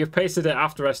 Because you've pasted it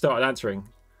after I started answering.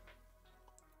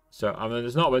 So, I mean,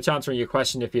 there's not much answering your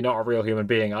question if you're not a real human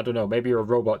being. I don't know. Maybe you're a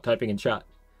robot typing in chat.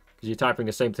 Because you're typing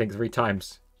the same thing 3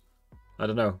 times. I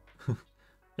don't know.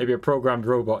 Maybe a programmed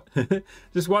robot.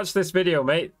 Just watch this video,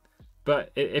 mate.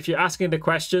 But if you're asking the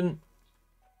question,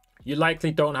 you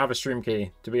likely don't have a stream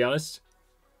key, to be honest.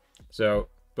 So,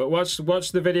 but watch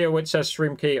the video which says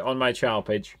stream key on my channel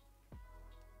page.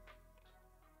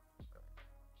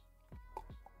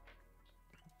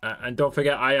 And don't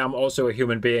forget, I am also a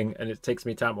human being, and it takes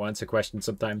me time to answer questions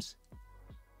sometimes.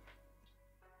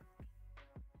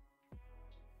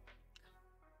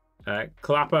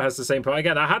 Clapper has the same problem.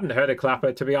 Again, I hadn't heard of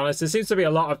Clapper, to be honest. There seems to be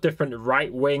a lot of different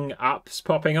right-wing apps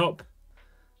popping up.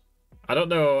 I don't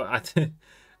know.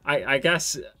 I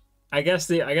guess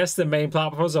the main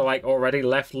platforms are like already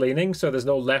left-leaning, so there's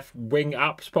no left-wing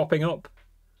apps popping up.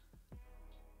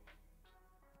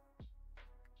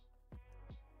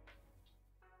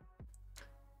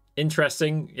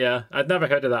 Interesting. Yeah, I'd never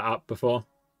heard of that app before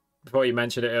you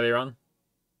mentioned it earlier on.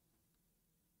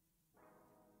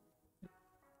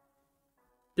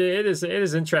 it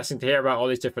is interesting to hear about all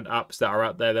these different apps that are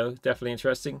out there, though. Definitely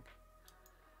interesting.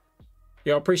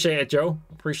 Yeah, appreciate it, Joe.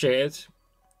 Appreciate it.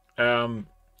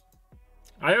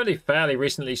 I only fairly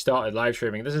recently started live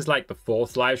streaming. This is like the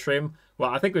 4th live stream.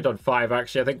 Well, I think we've done 5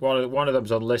 actually. I think one of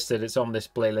them's unlisted. It's on this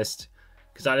playlist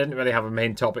because I didn't really have a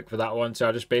main topic for that one, so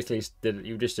I just basically did.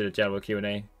 You just did a general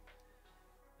Q&A.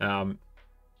 But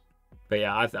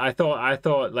yeah, I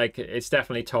thought like it's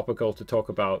definitely topical to talk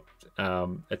about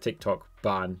a TikTok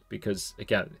ban because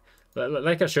again,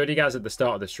 like I showed you guys at the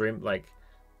start of the stream, like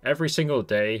every single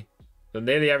day,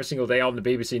 nearly every single day on the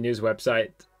BBC News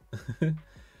website.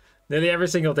 Nearly every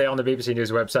single day on the BBC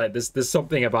News website, there's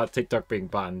something about TikTok being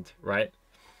banned, right?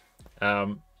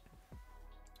 Now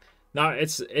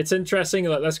it's interesting.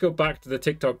 Let's go back to the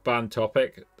TikTok ban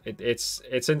topic.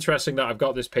 It's interesting that I've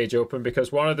got this page open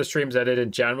because one of the streams I did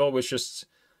in general was just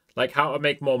like how to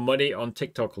make more money on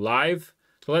TikTok Live.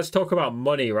 So let's talk about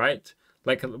money, right?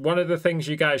 Like one of the things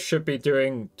you guys should be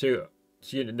doing to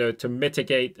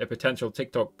mitigate a potential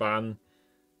TikTok ban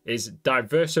is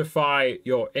diversify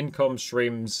your income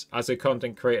streams as a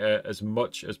content creator as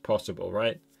much as possible,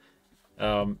 right?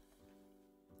 So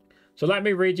let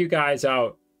me read you guys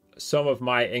out some of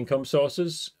my income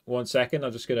sources. 1 second,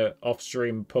 I'm just gonna off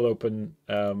stream pull open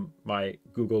my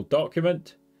Google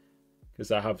document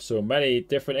because I have so many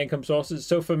different income sources.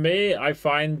 So for me, I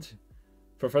find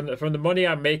from the money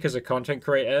I make as a content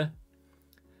creator,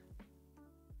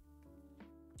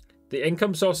 the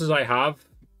income sources I have,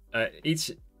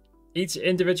 each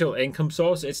individual income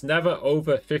source, it's never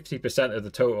over 50% of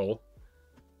the total.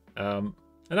 And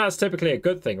that's typically a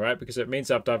good thing, right? Because it means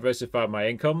I've diversified my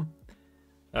income.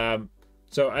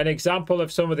 So an example of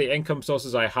some of the income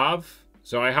sources I have.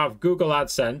 So I have Google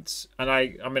AdSense, and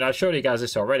I mean, I showed you guys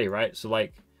this already, right? So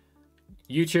like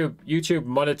YouTube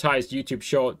monetized YouTube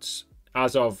Shorts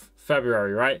as of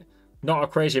February, right? Not a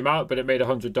crazy amount, but it made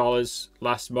 $100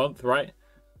 last month, right?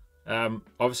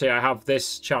 Obviously I have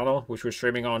this channel which we're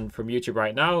streaming on from YouTube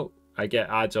right now. I get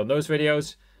ads on those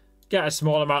videos, get a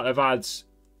small amount of ads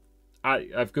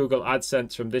of Google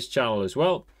AdSense from this channel as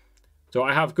well. So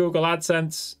I have Google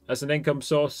AdSense as an income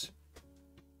source.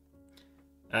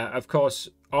 Of course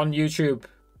on YouTube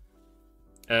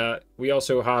we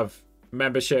also have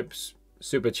memberships,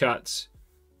 super chats,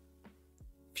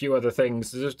 few other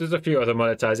things. There's a few other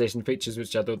monetization features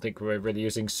which I don't think we're really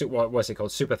using. What's it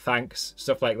called? Super thanks,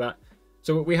 stuff like that.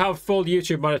 So we have full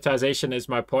YouTube monetization is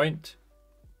my point.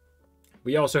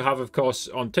 We also have, of course,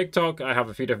 on TikTok, I have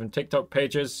a few different TikTok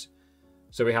pages.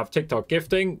 So we have TikTok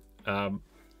gifting. And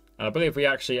I believe I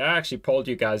actually polled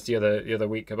you guys the other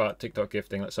week about TikTok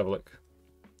gifting. Let's have a look.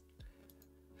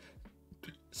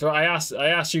 So I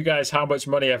asked you guys how much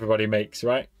money everybody makes,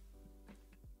 right?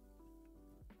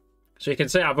 So you can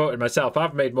say I voted myself.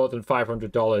 I've made more than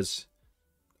 $500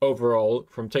 overall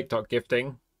from TikTok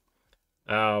gifting.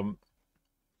 Sadly,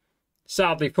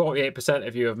 48%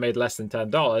 of you have made less than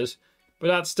 $10, but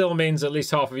that still means at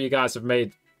least half of you guys have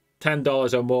made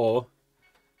 $10 or more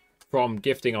from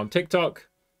gifting on TikTok.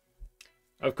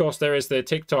 Of course, there is the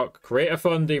TikTok Creator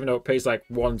Fund, even though it pays like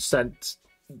 1 cent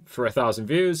for 1,000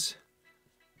 views.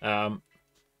 Of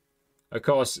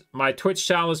course, my Twitch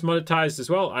channel is monetized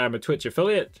as well. I am a Twitch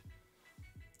affiliate.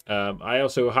 I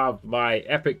also have my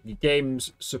Epic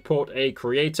Games Support a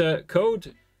Creator code.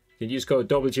 You can use code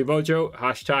WGMojo,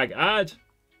 #ad.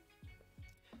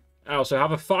 I also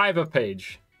have a Fiverr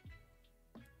page.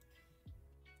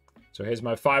 So here's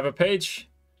my Fiverr page.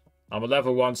 I'm a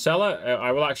level 1 seller.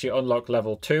 I will actually unlock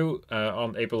level 2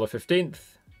 on April the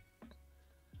 15th.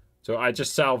 So I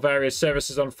just sell various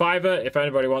services on Fiverr. If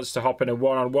anybody wants to hop in a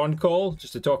one-on-one call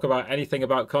just to talk about anything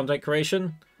about content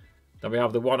creation, then we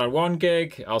have the one-on-one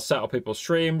gig. I'll set up people's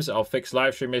streams. I'll fix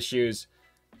live stream issues.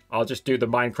 I'll just do the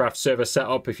Minecraft server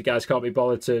setup. If you guys can't be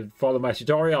bothered to follow my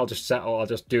tutorial, I'll just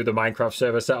do the Minecraft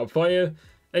server setup for you,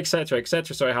 etc.,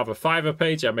 etc. So I have a Fiverr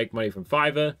page. I make money from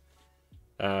Fiverr.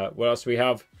 What else do we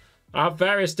have? I have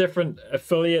various different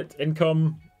affiliate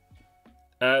income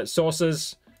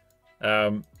sources.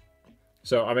 So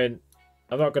I mean,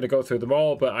 I'm not going to go through them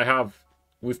all, but I have.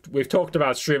 We've talked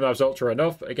about Streamlabs Ultra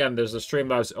enough. Again, there's a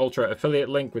Streamlabs Ultra affiliate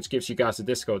link, which gives you guys a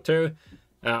Discord too.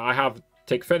 I have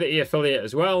Tikfinity affiliate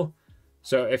as well.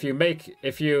 So if you make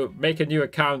a new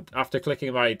account after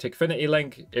clicking my Tikfinity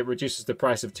link, it reduces the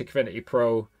price of Tikfinity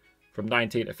Pro from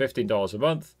 $19 to $15 a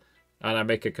month, and I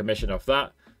make a commission off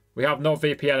that. We have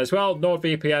NordVPN as well,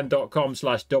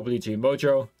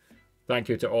 nordvpn.com/WGMojo. Thank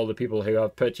you to all the people who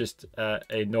have purchased a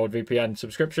NordVPN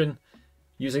subscription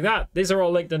using that. These are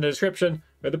all linked in the description.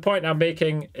 But the point I'm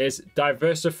making is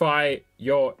diversify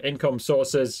your income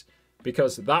sources,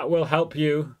 because that will help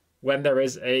you when there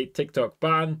is a TikTok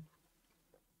ban.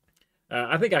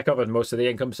 I think I covered most of the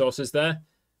income sources there.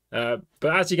 But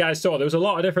as you guys saw, there was a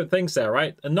lot of different things there,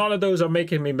 right? And none of those are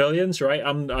making me millions, right?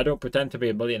 I don't pretend to be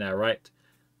a millionaire, right?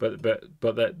 But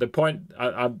the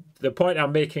point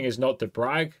I'm making is not to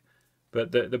brag,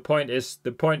 but the point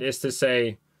is to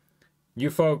say, you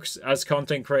folks as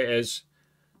content creators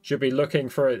should be looking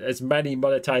for as many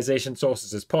monetization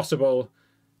sources as possible.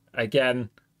 Again,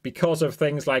 because of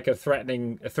things like a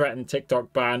threatened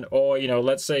TikTok ban, or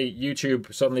let's say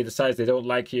YouTube suddenly decides they don't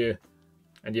like you,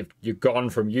 and you've gone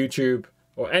from YouTube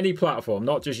or any platform,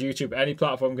 not just YouTube, any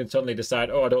platform can suddenly decide,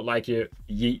 oh, I don't like you,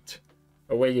 yeet,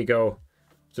 away you go.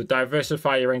 So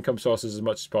diversify your income sources as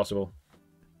much as possible.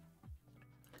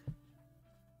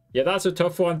 Yeah, that's a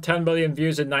tough one. 10 million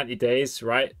views in 90 days,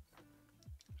 right?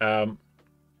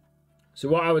 So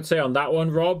what I would say on that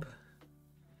one, Rob,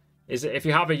 is that if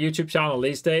you have a YouTube channel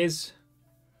these days,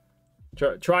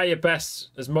 try your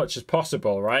best as much as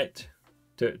possible, right?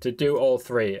 To do all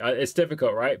three. It's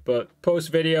difficult, right? But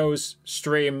post videos,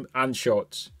 stream, and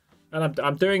shorts. And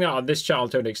I'm doing that on this channel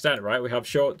to an extent, right? We have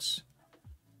shorts,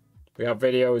 we have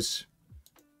videos,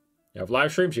 you have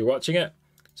live streams, you're watching it.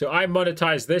 So I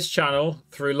monetize this channel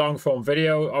through long form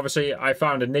video. Obviously, I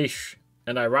found a niche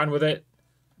and I ran with it.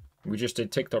 We just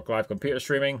did TikTok live computer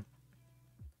streaming.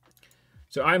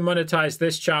 So I monetize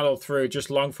this channel through just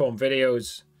long form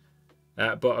videos.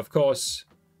 But of course,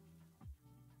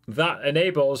 that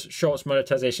enables shorts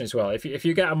monetization as well. If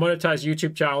you get a monetized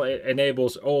YouTube channel, it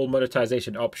enables all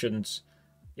monetization options,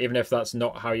 even if that's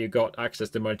not how you got access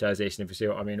to monetization, if you see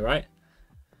what I mean, right?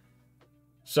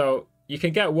 So you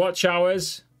can get watch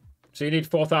hours. So you need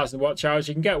 4,000 watch hours.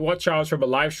 You can get watch hours from a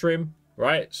live stream,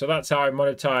 right? So that's how I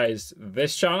monetize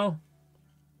this channel.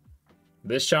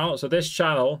 This channel. So this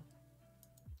channel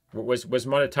was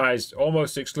monetized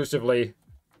almost exclusively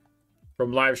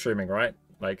from live streaming, right?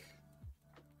 Like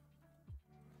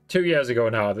 2 years ago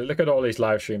now. Look at all these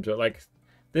live streams. Like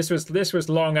this was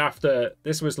long after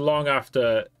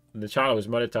the channel was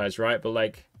monetized, right? But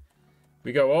like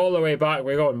we go all the way back.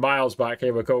 We're going miles back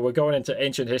here. We're going into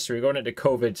ancient history. We're going into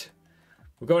COVID.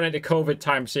 We're going into COVID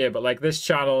times here. But like this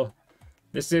channel,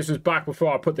 this was back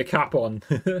before I put the cap on.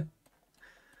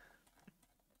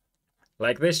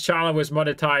 Like this channel was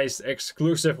monetized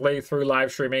exclusively through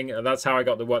live streaming, and that's how I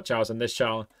got the watch hours on this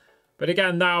channel. But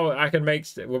again, now I can make,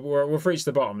 we've reached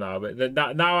the bottom now, but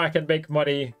now I can make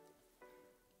money.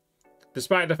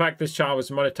 Despite the fact this channel was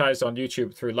monetized on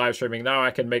YouTube through live streaming, now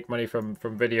I can make money from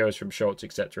videos, from shorts,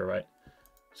 etc. Right?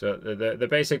 So the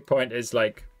basic point is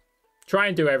like, try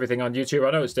and do everything on YouTube.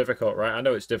 I know it's difficult, right? I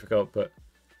know it's difficult, but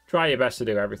try your best to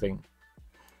do everything.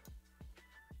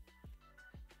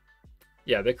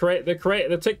 Yeah,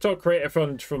 the TikTok Creator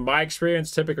Fund, from my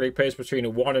experience, typically pays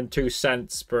between 1 and 2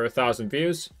 cents per 1,000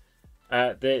 views.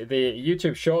 The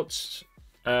YouTube Shorts,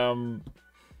 it's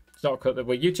not the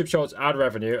YouTube Shorts ad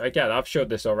revenue. Again, I've showed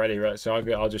this already, right? So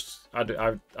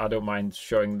I don't mind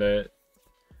showing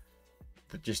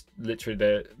just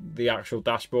literally the actual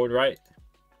dashboard, right?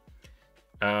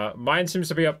 Mine seems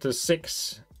to be up to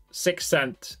 6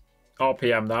 cent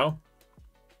RPM now.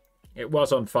 It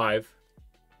was on 5.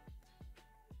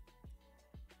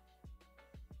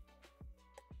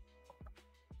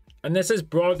 And this is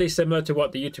broadly similar to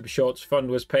what the YouTube Shorts Fund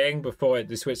was paying before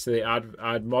they switched to the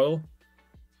ad model.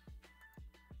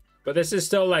 But this is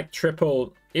still like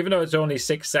triple, even though it's only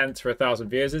 6 cents for 1,000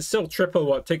 views, it's still triple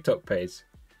what TikTok pays.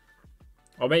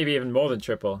 Or maybe even more than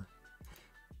triple.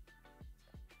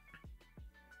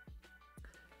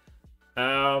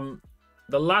 The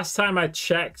last time I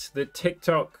checked, the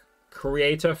TikTok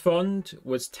Creator Fund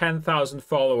was 10,000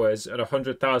 followers and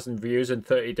 100,000 views in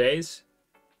 30 days.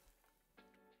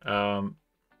 And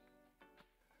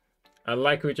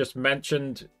like we just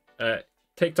mentioned,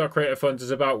 TikTok Creator Fund is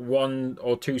about 1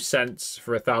 or 2 cents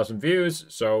for 1,000 views,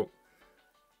 so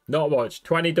not much.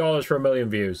 $20 for 1 million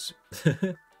views.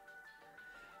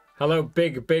 Hello,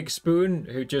 Big Spoon,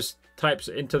 who just types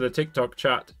into the TikTok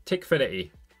chat,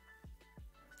 Tickfinity.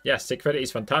 Yes, Tickfinity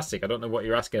is fantastic. I don't know what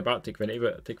you're asking about Tickfinity,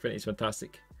 but Tickfinity is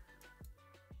fantastic.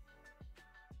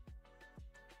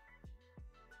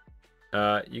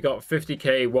 You got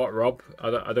 50k what, Rob?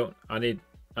 I need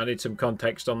some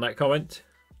context on that comment.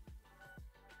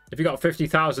 If you got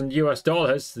 50,000 US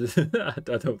dollars, I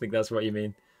don't think that's what you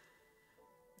mean.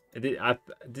 Did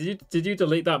you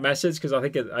delete that message? Because I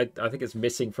think it's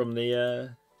missing from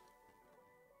the.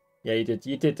 Yeah, you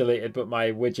did delete it, but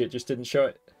my widget just didn't show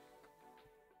it.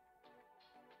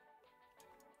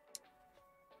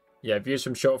 Yeah, views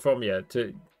from short form. Yeah,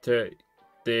 to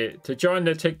join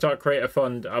the TikTok Creator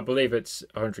Fund, I believe it's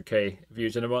 100k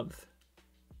views in a month.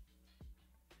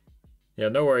 Yeah,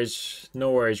 no worries.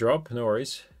 No worries, Rob. No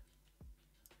worries.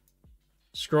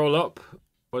 Scroll up.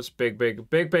 What's Big Big?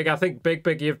 Big Big, I think Big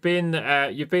Big, you've been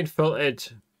filtered.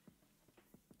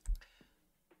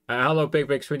 Hello, Big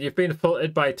Big Swin. You've been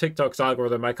filtered by TikTok's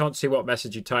algorithm. I can't see what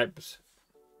message you typed.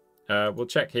 We'll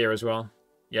check here as well.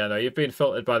 Yeah, no, you've been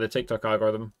filtered by the TikTok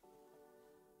algorithm.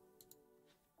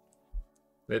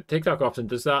 The TikTok often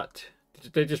does that.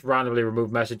 They just randomly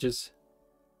remove messages.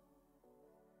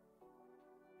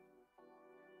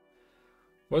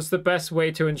 What's the best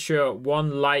way to ensure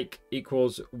 1 like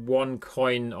equals 1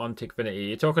 coin on Tickfinity?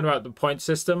 You're talking about the point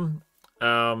system.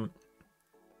 So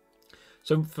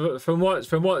from what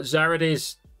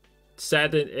Zarides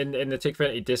said in the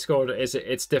Tickfinity Discord, is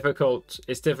it's difficult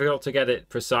to get it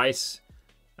precise,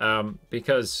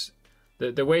 because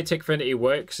the way Tickfinity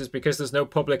works is because there's no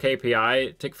public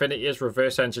API. Tickfinity is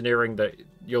reverse engineering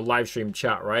your live stream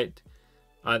chat, right?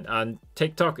 And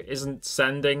TikTok isn't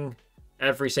sending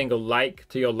every single like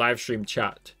to your live stream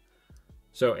chat,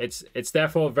 so it's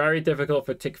therefore very difficult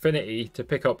for Tickfinity to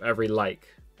pick up every like.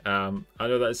 I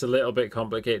know that's a little bit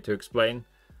complicated to explain.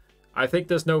 I think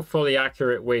there's no fully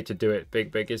accurate way to do it.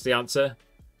 Big is the answer,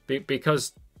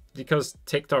 because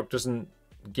TikTok doesn't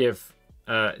give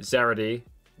Zarady,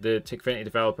 the Tickfinity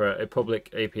developer, a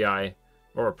public API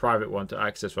or a private one to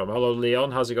access from. Hello,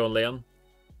 Leon. How's it going, Leon?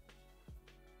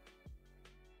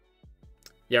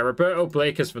 Yeah, Roberto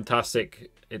Blake is fantastic.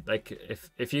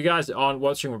 If you guys aren't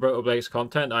watching Roberto Blake's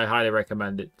content, I highly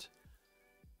recommend it.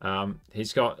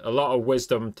 He's got a lot of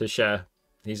wisdom to share.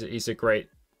 He's a great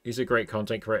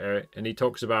content creator, and he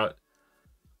talks about,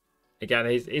 again,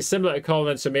 he's similar to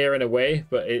Colin and Samir in a way,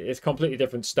 but it's completely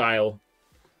different style.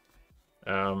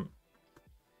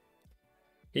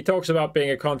 He talks about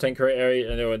being a content creator,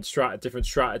 you know, and different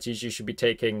strategies you should be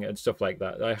taking and stuff like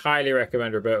that. I highly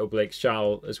recommend Roberto Blake's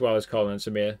channel, as well as Colin and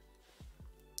Samir.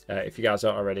 If you guys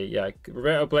aren't already. Yeah,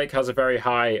 Roberto Blake has a very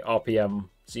high RPM,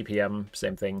 CPM,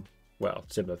 same thing. Well,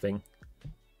 similar thing.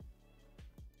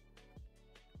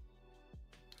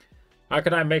 How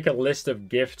can I make a list of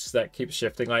gifts that keeps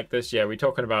shifting like this? Yeah, we're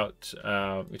talking about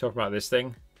this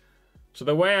thing. So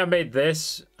the way I made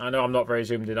this, I know I'm not very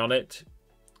zoomed in on it.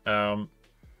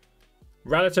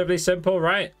 Relatively simple,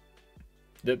 right?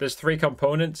 There's 3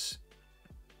 components.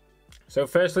 So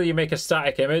firstly, you make a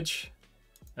static image,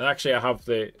 and actually I have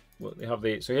the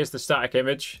so here's the static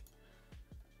image.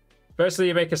 Firstly,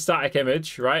 you make a static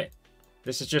image, right?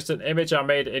 This is just an image I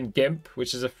made in GIMP,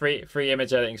 which is a free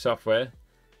image editing software.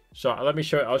 So let me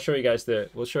show it. We'll show you guys the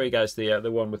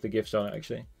one with the GIFs on it,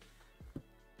 actually.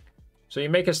 So you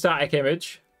make a static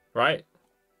image, right?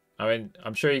 I mean,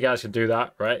 I'm sure you guys can do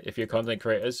that, right? If you're content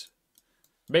creators.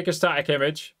 Make a static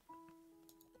image.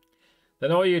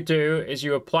 Then all you do is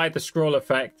you apply the scroll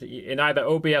effect in either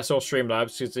OBS or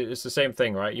Streamlabs, because it's the same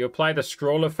thing, right? You apply the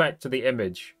scroll effect to the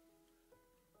image.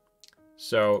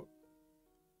 So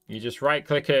you just right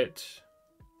click it,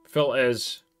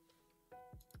 filters,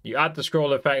 you add the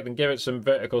scroll effect and give it some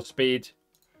vertical speed.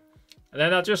 And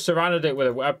then I just surrounded it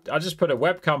with I just put a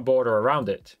webcam border around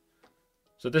it.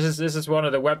 So this is one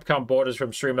of the webcam borders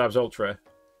from Streamlabs Ultra.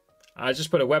 I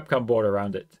just put a webcam border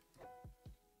around it.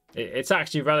 It's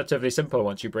actually relatively simple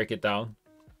once you break it down.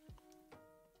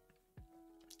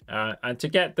 And to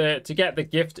get the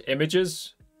gift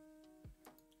images,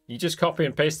 you just copy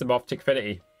and paste them off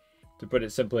Tickfinity, to put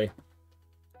it simply.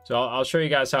 So I'll show you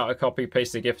guys how to copy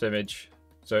paste the gift image.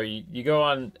 So you go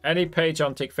on any page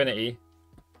on Tickfinity.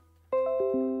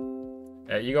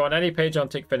 You go on any page on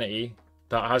Tickfinity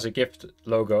that has a gift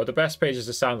logo. The best page is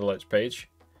the sound alerts page.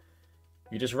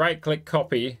 You just right click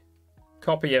copy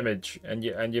image,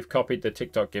 and you've copied the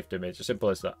TikTok gift image. As simple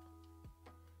as that.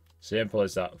 Simple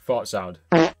as that. Fart sound.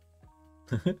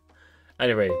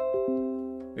 Anyway,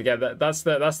 again, that's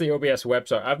the OBS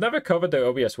WebSocket. I've never covered the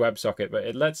OBS WebSocket, but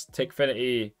it lets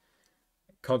Tickfinity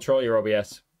control your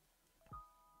OBS.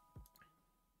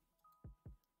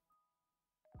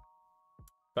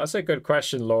 That's a good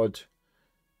question, Lord.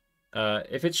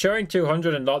 If it's showing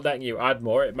 200 and not letting you add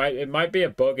more, it might be a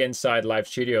bug inside Live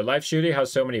Studio. Live Studio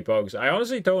has so many bugs. I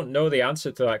honestly don't know the answer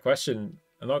to that question.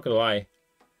 I'm not gonna lie.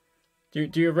 Do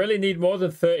you really need more than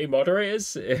 30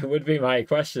 moderators? It would be my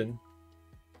question.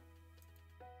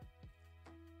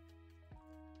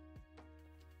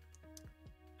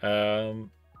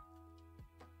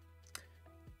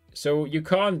 So you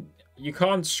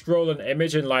can't scroll an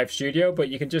image in Live Studio, but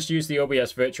you can just use the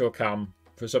OBS Virtual Cam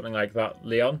for something like that,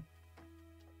 Leon.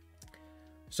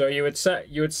 So you would set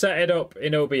it up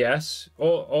in OBS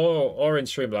or in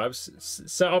Streamlabs.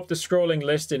 Set up the scrolling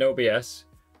list in OBS,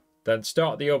 then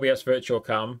start the OBS Virtual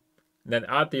Cam, and then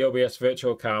add the OBS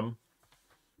Virtual Cam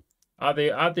Add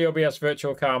the OBS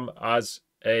virtual cam as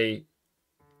a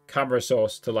camera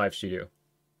source to Live Studio.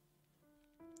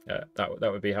 That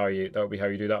would be how you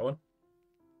do that one.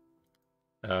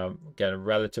 Again,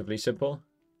 relatively simple.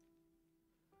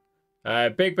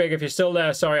 Big, if you're still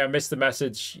there, sorry I missed the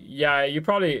message. Yeah, you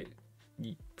probably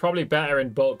better in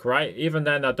bulk, right? Even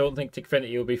then, I don't think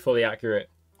Tickfinity will be fully accurate.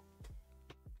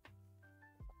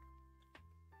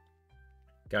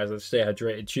 Guys, let's stay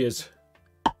hydrated. Cheers.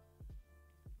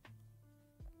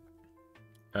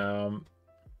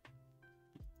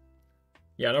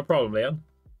 Yeah, no problem, Leon.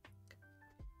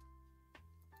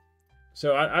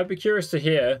 So I'd be curious to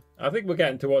hear. I think we're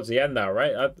getting towards the end now,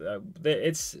 right?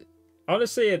 It's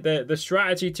honestly the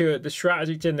strategy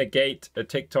to negate a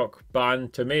TikTok ban.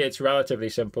 To me, it's relatively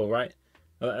simple, right?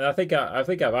 And I think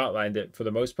I've outlined it for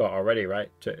the most part already, right?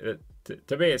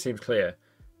 To me, it seems clear.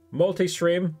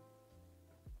 Multi-stream.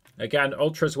 Again,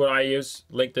 Ultra's what I use.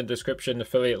 Linked in description.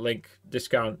 Affiliate link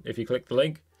discount if you click the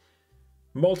link.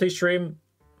 Multi-stream.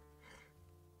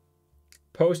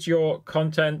 Post your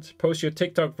content, post your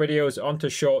TikTok videos onto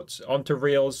Shorts, onto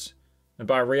Reels. And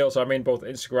by Reels, I mean both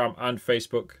Instagram and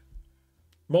Facebook.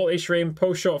 Multi-stream,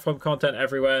 post short form content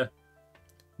everywhere.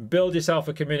 Build yourself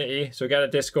a community. So get a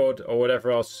Discord or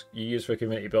whatever else you use for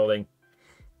community building.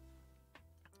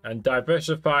 And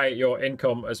diversify your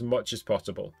income as much as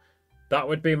possible. That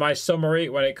would be my summary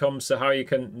when it comes to how you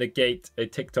can negate a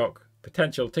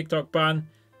potential TikTok ban.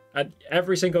 At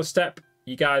every single step,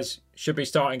 you guys should be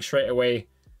starting straight away.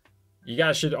 You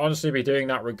guys should honestly be doing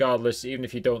that regardless, even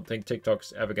if you don't think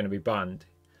TikTok's ever going to be banned.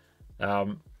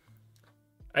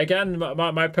 Again,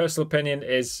 my personal opinion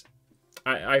is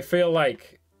I feel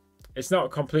like it's not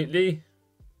completely,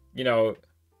 you know,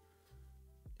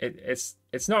 it's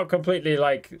not completely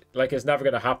like it's never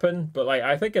going to happen, but like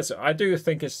I do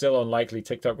think it's still unlikely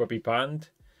TikTok will be banned.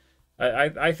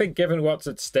 I think given what's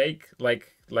at stake,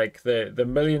 like the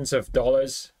millions of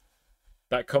dollars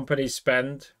that companies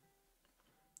spend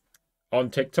on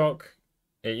TikTok,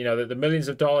 you know, the millions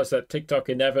of dollars that TikTok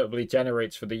inevitably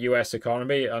generates for the US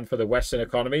economy and for the Western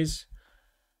economies,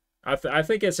 I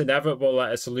think it's inevitable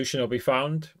that a solution will be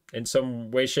found in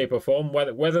some way, shape, or form.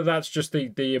 Whether that's just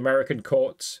the American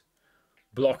courts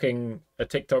blocking a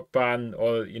TikTok ban,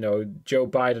 or, you know, Joe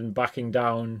Biden backing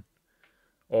down,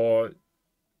 or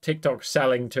TikTok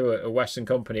selling to a Western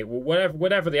company,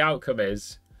 whatever the outcome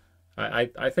is,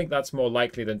 I think that's more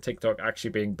likely than TikTok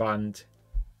actually being banned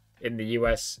in the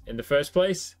US in the first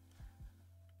place.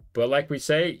 But like we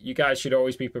say, you guys should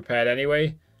always be prepared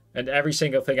anyway. And every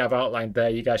single thing I've outlined there,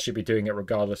 you guys should be doing it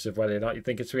regardless of whether or not you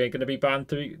think it's going to be banned,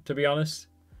 to be honest.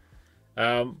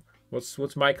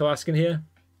 What's Michael asking here?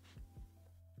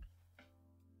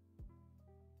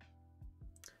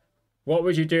 What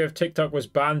would you do if TikTok was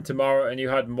banned tomorrow and you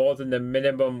had more than the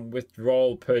minimum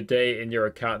withdrawal per day in your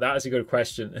account? That is a good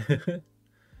question.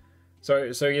 So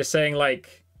you're saying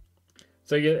like,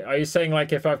 are you saying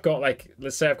like if I've got like,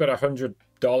 let's say I've got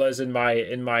 $100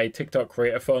 in my TikTok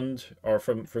creator fund or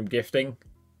from gifting,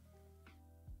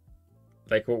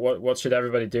 like what should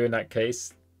everybody do in that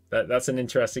case? That's an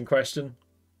interesting question.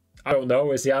 I don't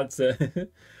know is the answer.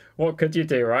 What could you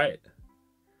do, right?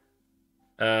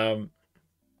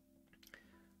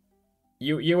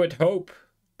 You would hope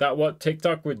that what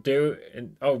TikTok would do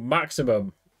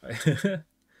maximum.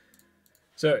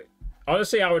 So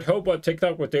honestly, I would hope what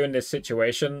TikTok would do in this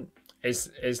situation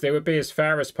is they would be as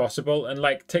fair as possible. And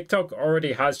like TikTok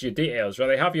already has your details, right?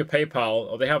 They have your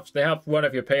PayPal, or they have one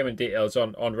of your payment details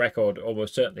on record,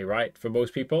 almost certainly, right? For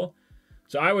most people.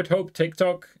 So I would hope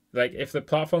TikTok, like if the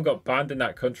platform got banned in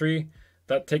that country,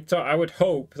 I would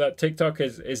hope that TikTok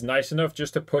is nice enough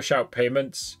just to push out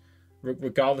payments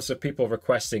regardless of people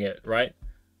requesting it, right?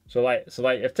 So like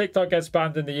if TikTok gets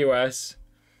banned in the US,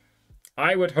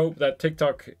 I would hope that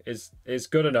TikTok is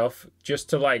good enough just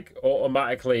to like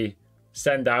automatically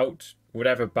send out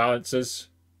whatever balances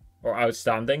are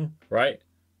outstanding, right?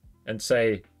 And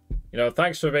say, you know,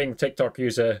 thanks for being a TikTok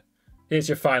user. Here's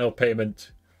your final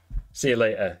payment. See you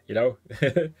later, you know?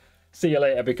 See you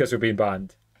later because we've been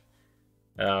banned.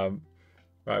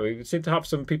 Right, we seem to have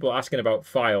some people asking about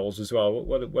files as well.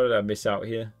 What did I miss out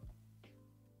here?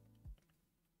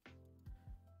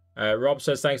 Rob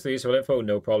says, thanks for the useful info.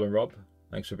 No problem, Rob.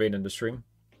 Thanks for being in the stream.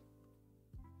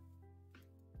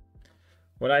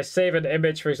 When I save an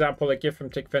image, for example, a GIF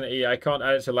from Tickfinity, I can't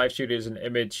add it to Live Studio as an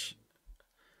image.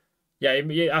 Yeah,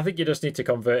 I think you just need to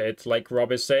convert it, like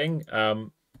Rob is saying.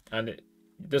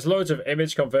 There's loads of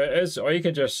image converters, or you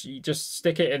can just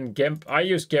stick it in GIMP. I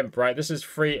use GIMP, right? This is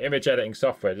free image editing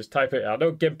software. Just type it. I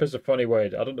know GIMP is a funny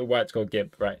word. I don't know why it's called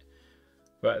GIMP, right?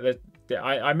 But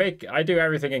I do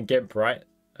everything in GIMP, right?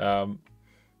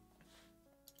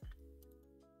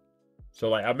 So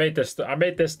like I made this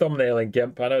thumbnail in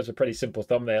GIMP. I know it's a pretty simple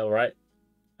thumbnail, right?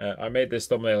 I made this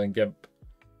thumbnail in GIMP.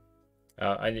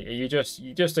 And you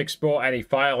just export any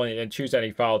file and choose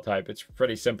any file type. It's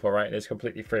pretty simple, right? And it's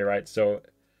completely free, right? So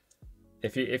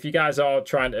if you guys are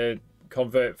trying to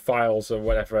convert files or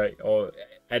whatever, or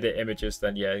edit images,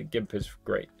 then yeah, GIMP is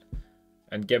great.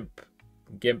 And GIMP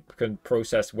can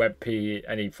process WebP,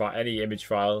 any image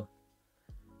file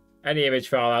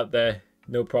out there,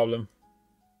 no problem.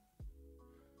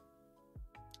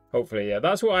 Hopefully, yeah.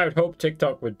 That's what I would hope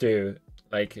TikTok would do.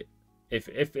 Like,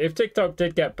 if TikTok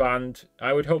did get banned,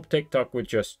 I would hope TikTok would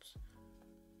just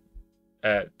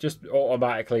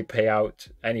automatically pay out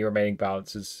any remaining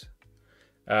balances.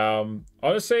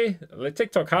 Honestly,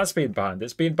 TikTok has been banned.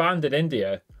 It's been banned in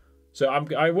India. So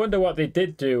I wonder what they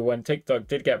did do when TikTok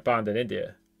did get banned in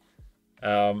India.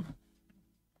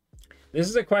 This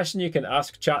is a question you can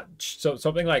ask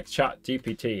something like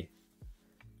ChatGPT.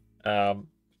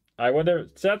 I wonder.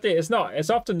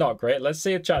 It's often not great. Let's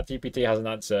see if ChatGPT has an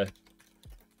answer.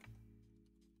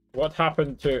 What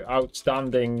happened to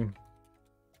outstanding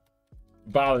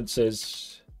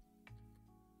balances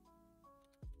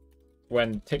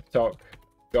when TikTok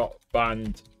got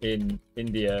banned in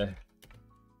India?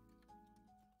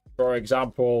 For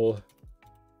example,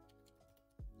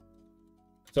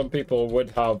 some people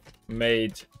would have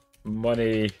made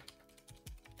money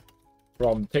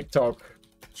from TikTok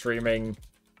streaming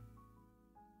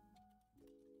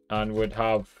and would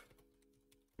have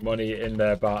money in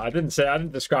their bar. I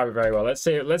didn't describe it very well. Let's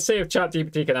see if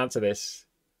ChatGPT can answer this.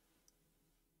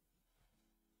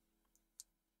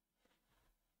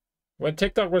 When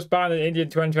TikTok was banned in India in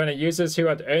 2020, users who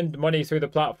had earned money through the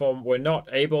platform were not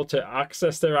able to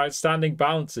access their outstanding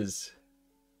balances.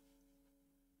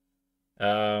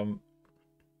 Blah,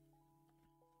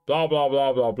 blah,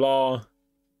 blah, blah, blah.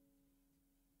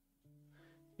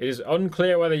 It is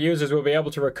unclear whether users will be able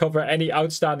to recover any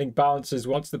outstanding balances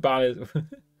once the ban is...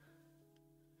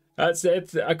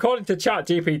 It's according to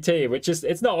ChatGPT, which is,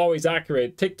 it's not always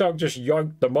accurate. TikTok just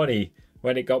yoinked the money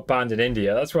when it got banned in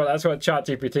India. That's what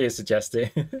ChatGPT is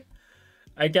suggesting.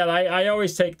 Again, I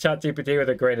always take ChatGPT with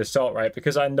a grain of salt, right?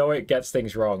 Because I know it gets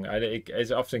things wrong.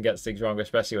 It often gets things wrong,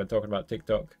 especially when talking about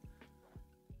TikTok.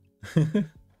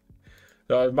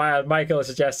 So Michael is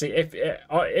suggesting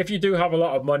if you do have a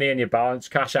lot of money in your balance,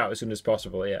 cash out as soon as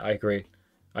possible. Yeah, I agree.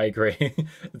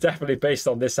 Definitely based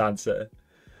on this answer.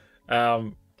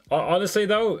 Honestly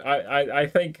though, I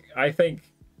think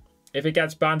if it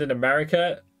gets banned in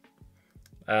America,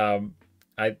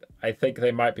 I think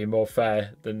they might be more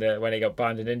fair than when it got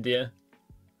banned in India.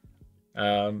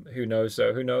 Who knows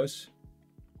though? Who knows?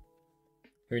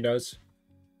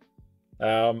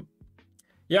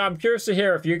 Yeah, I'm curious to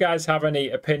hear if you guys have any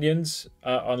opinions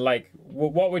on like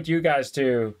what would you guys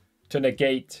do to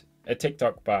negate a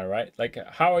TikTok ban, right? Like,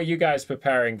 how are you guys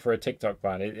preparing for a TikTok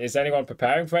ban? Is anyone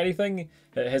preparing for anything?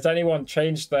 Has anyone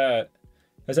changed their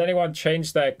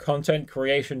content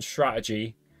creation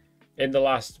strategy in the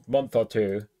last month or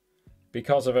two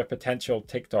because of a potential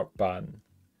TikTok ban?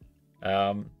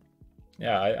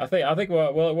 Yeah, I think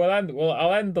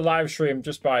I'll end the live stream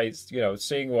just by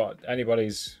seeing what anybody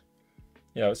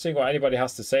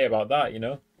has to say about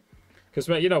that, because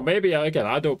maybe again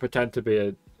I don't pretend to be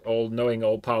a all-knowing,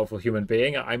 all-powerful human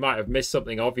being. I might have missed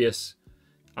something obvious.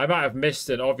 I might have missed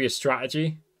an obvious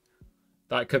strategy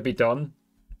that could be done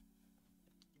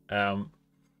to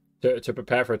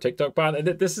prepare for a TikTok ban. And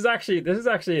this is actually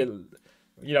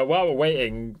while we're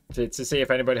waiting to see if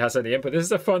anybody has any input, this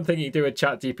is a fun thing you do with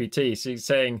ChatGPT. So he's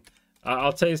saying,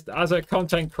 I'll tell you, as a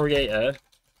content creator,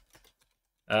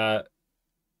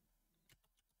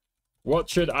 what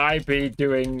should I be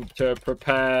doing to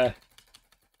prepare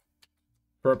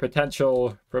for a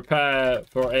potential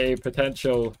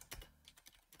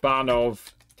ban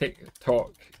of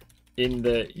TikTok in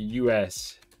the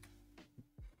US?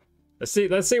 Let's see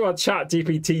what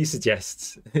ChatGPT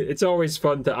suggests. It's always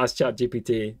fun to ask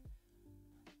ChatGPT.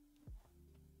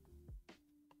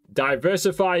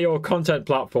 Diversify your content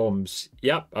platforms.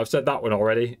 Yep, I've said that one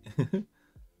already.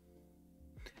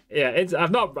 Yeah,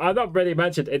 I've not really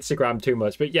mentioned Instagram too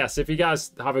much, but yes, if you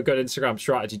guys have a good Instagram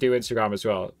strategy, do Instagram as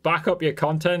well. Back up your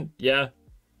content, yeah.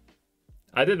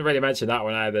 I didn't really mention that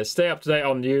one either. Stay up to date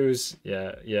on news,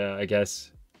 yeah, I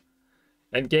guess.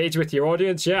 Engage with your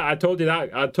audience, yeah. I told you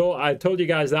that. I told you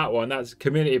guys that one. That's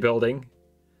community building.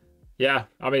 Yeah,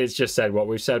 I mean it's just said what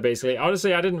we've said basically.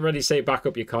 Honestly, I didn't really say back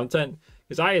up your content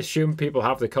because I assume people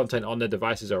have the content on their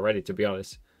devices already, to be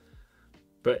honest.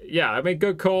 But yeah, I mean,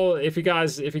 good call. If you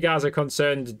guys are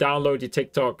concerned, download your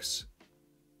TikToks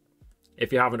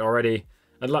if you haven't already.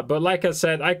 But like I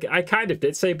said, I kind of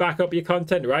did say back up your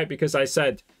content, right? Because I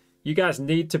said you guys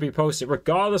need to be posting,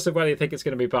 regardless of whether you think it's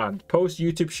going to be banned. Post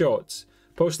YouTube Shorts.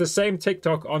 Post the same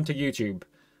TikTok onto YouTube.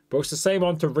 Post the same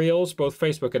onto Reels, both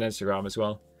Facebook and Instagram as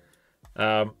well.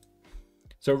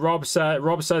 So Rob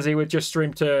says he would just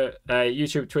stream to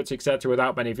YouTube, Twitch, etc.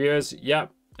 without many viewers.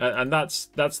 Yep, and that's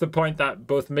the point that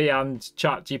both me and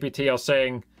ChatGPT are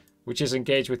saying, which is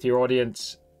engage with your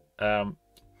audience,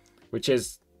 which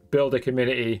is build a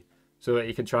community so that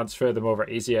you can transfer them over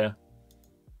easier.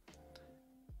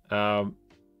 I've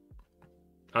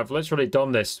literally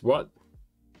done this. What?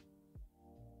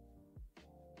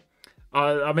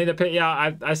 I mean,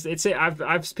 yeah,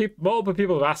 multiple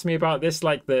people have asked me about this,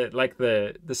 like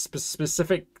the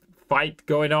specific fight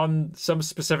going on, some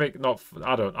specific,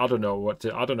 I don't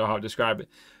know how to describe it.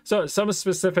 So some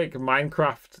specific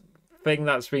Minecraft thing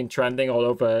that's been trending all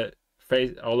over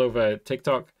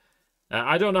TikTok.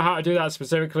 I don't know how to do that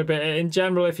specifically, but in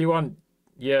general, if you want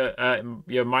your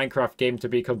Minecraft game to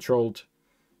be controlled,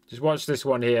 just watch this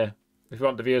one here. If you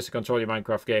want the viewers to control your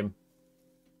Minecraft game,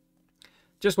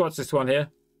 just watch this one here.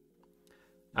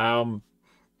 I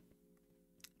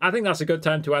think that's a good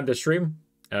time to end the stream.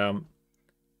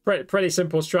 Pretty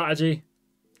simple strategy.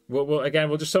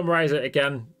 We'll just summarize it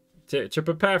again. To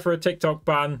prepare for a TikTok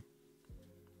ban,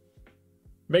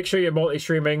 make sure you're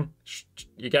multi-streaming.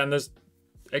 Again,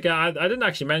 I didn't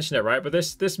actually mention it, right? But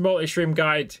this multi-stream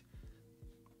guide,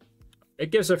 it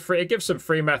gives some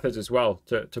free methods as well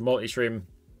to multi-stream.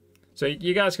 So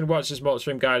you guys can watch this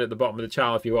multi-stream guide at the bottom of the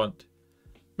channel if you want.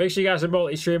 Make sure you guys are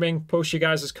multi-streaming. Post your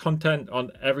guys' content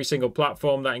on every single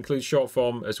platform. That includes short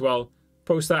form as well.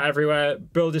 Post that everywhere.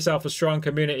 Build yourself a strong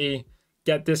community.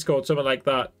 Get Discord, something like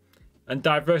that. And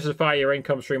diversify your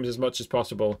income streams as much as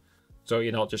possible, so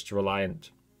you're not just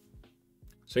reliant.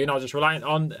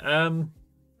 On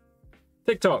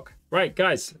TikTok. Right,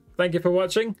 guys. Thank you for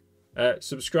watching.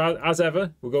 Subscribe as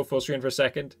ever. We'll go full screen for a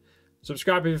second.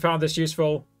 Subscribe if you found this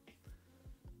useful.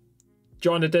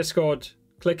 Join the Discord.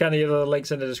 Click any of the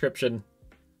links in the description.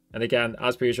 And again,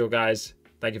 as per usual, guys,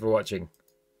 thank you for watching.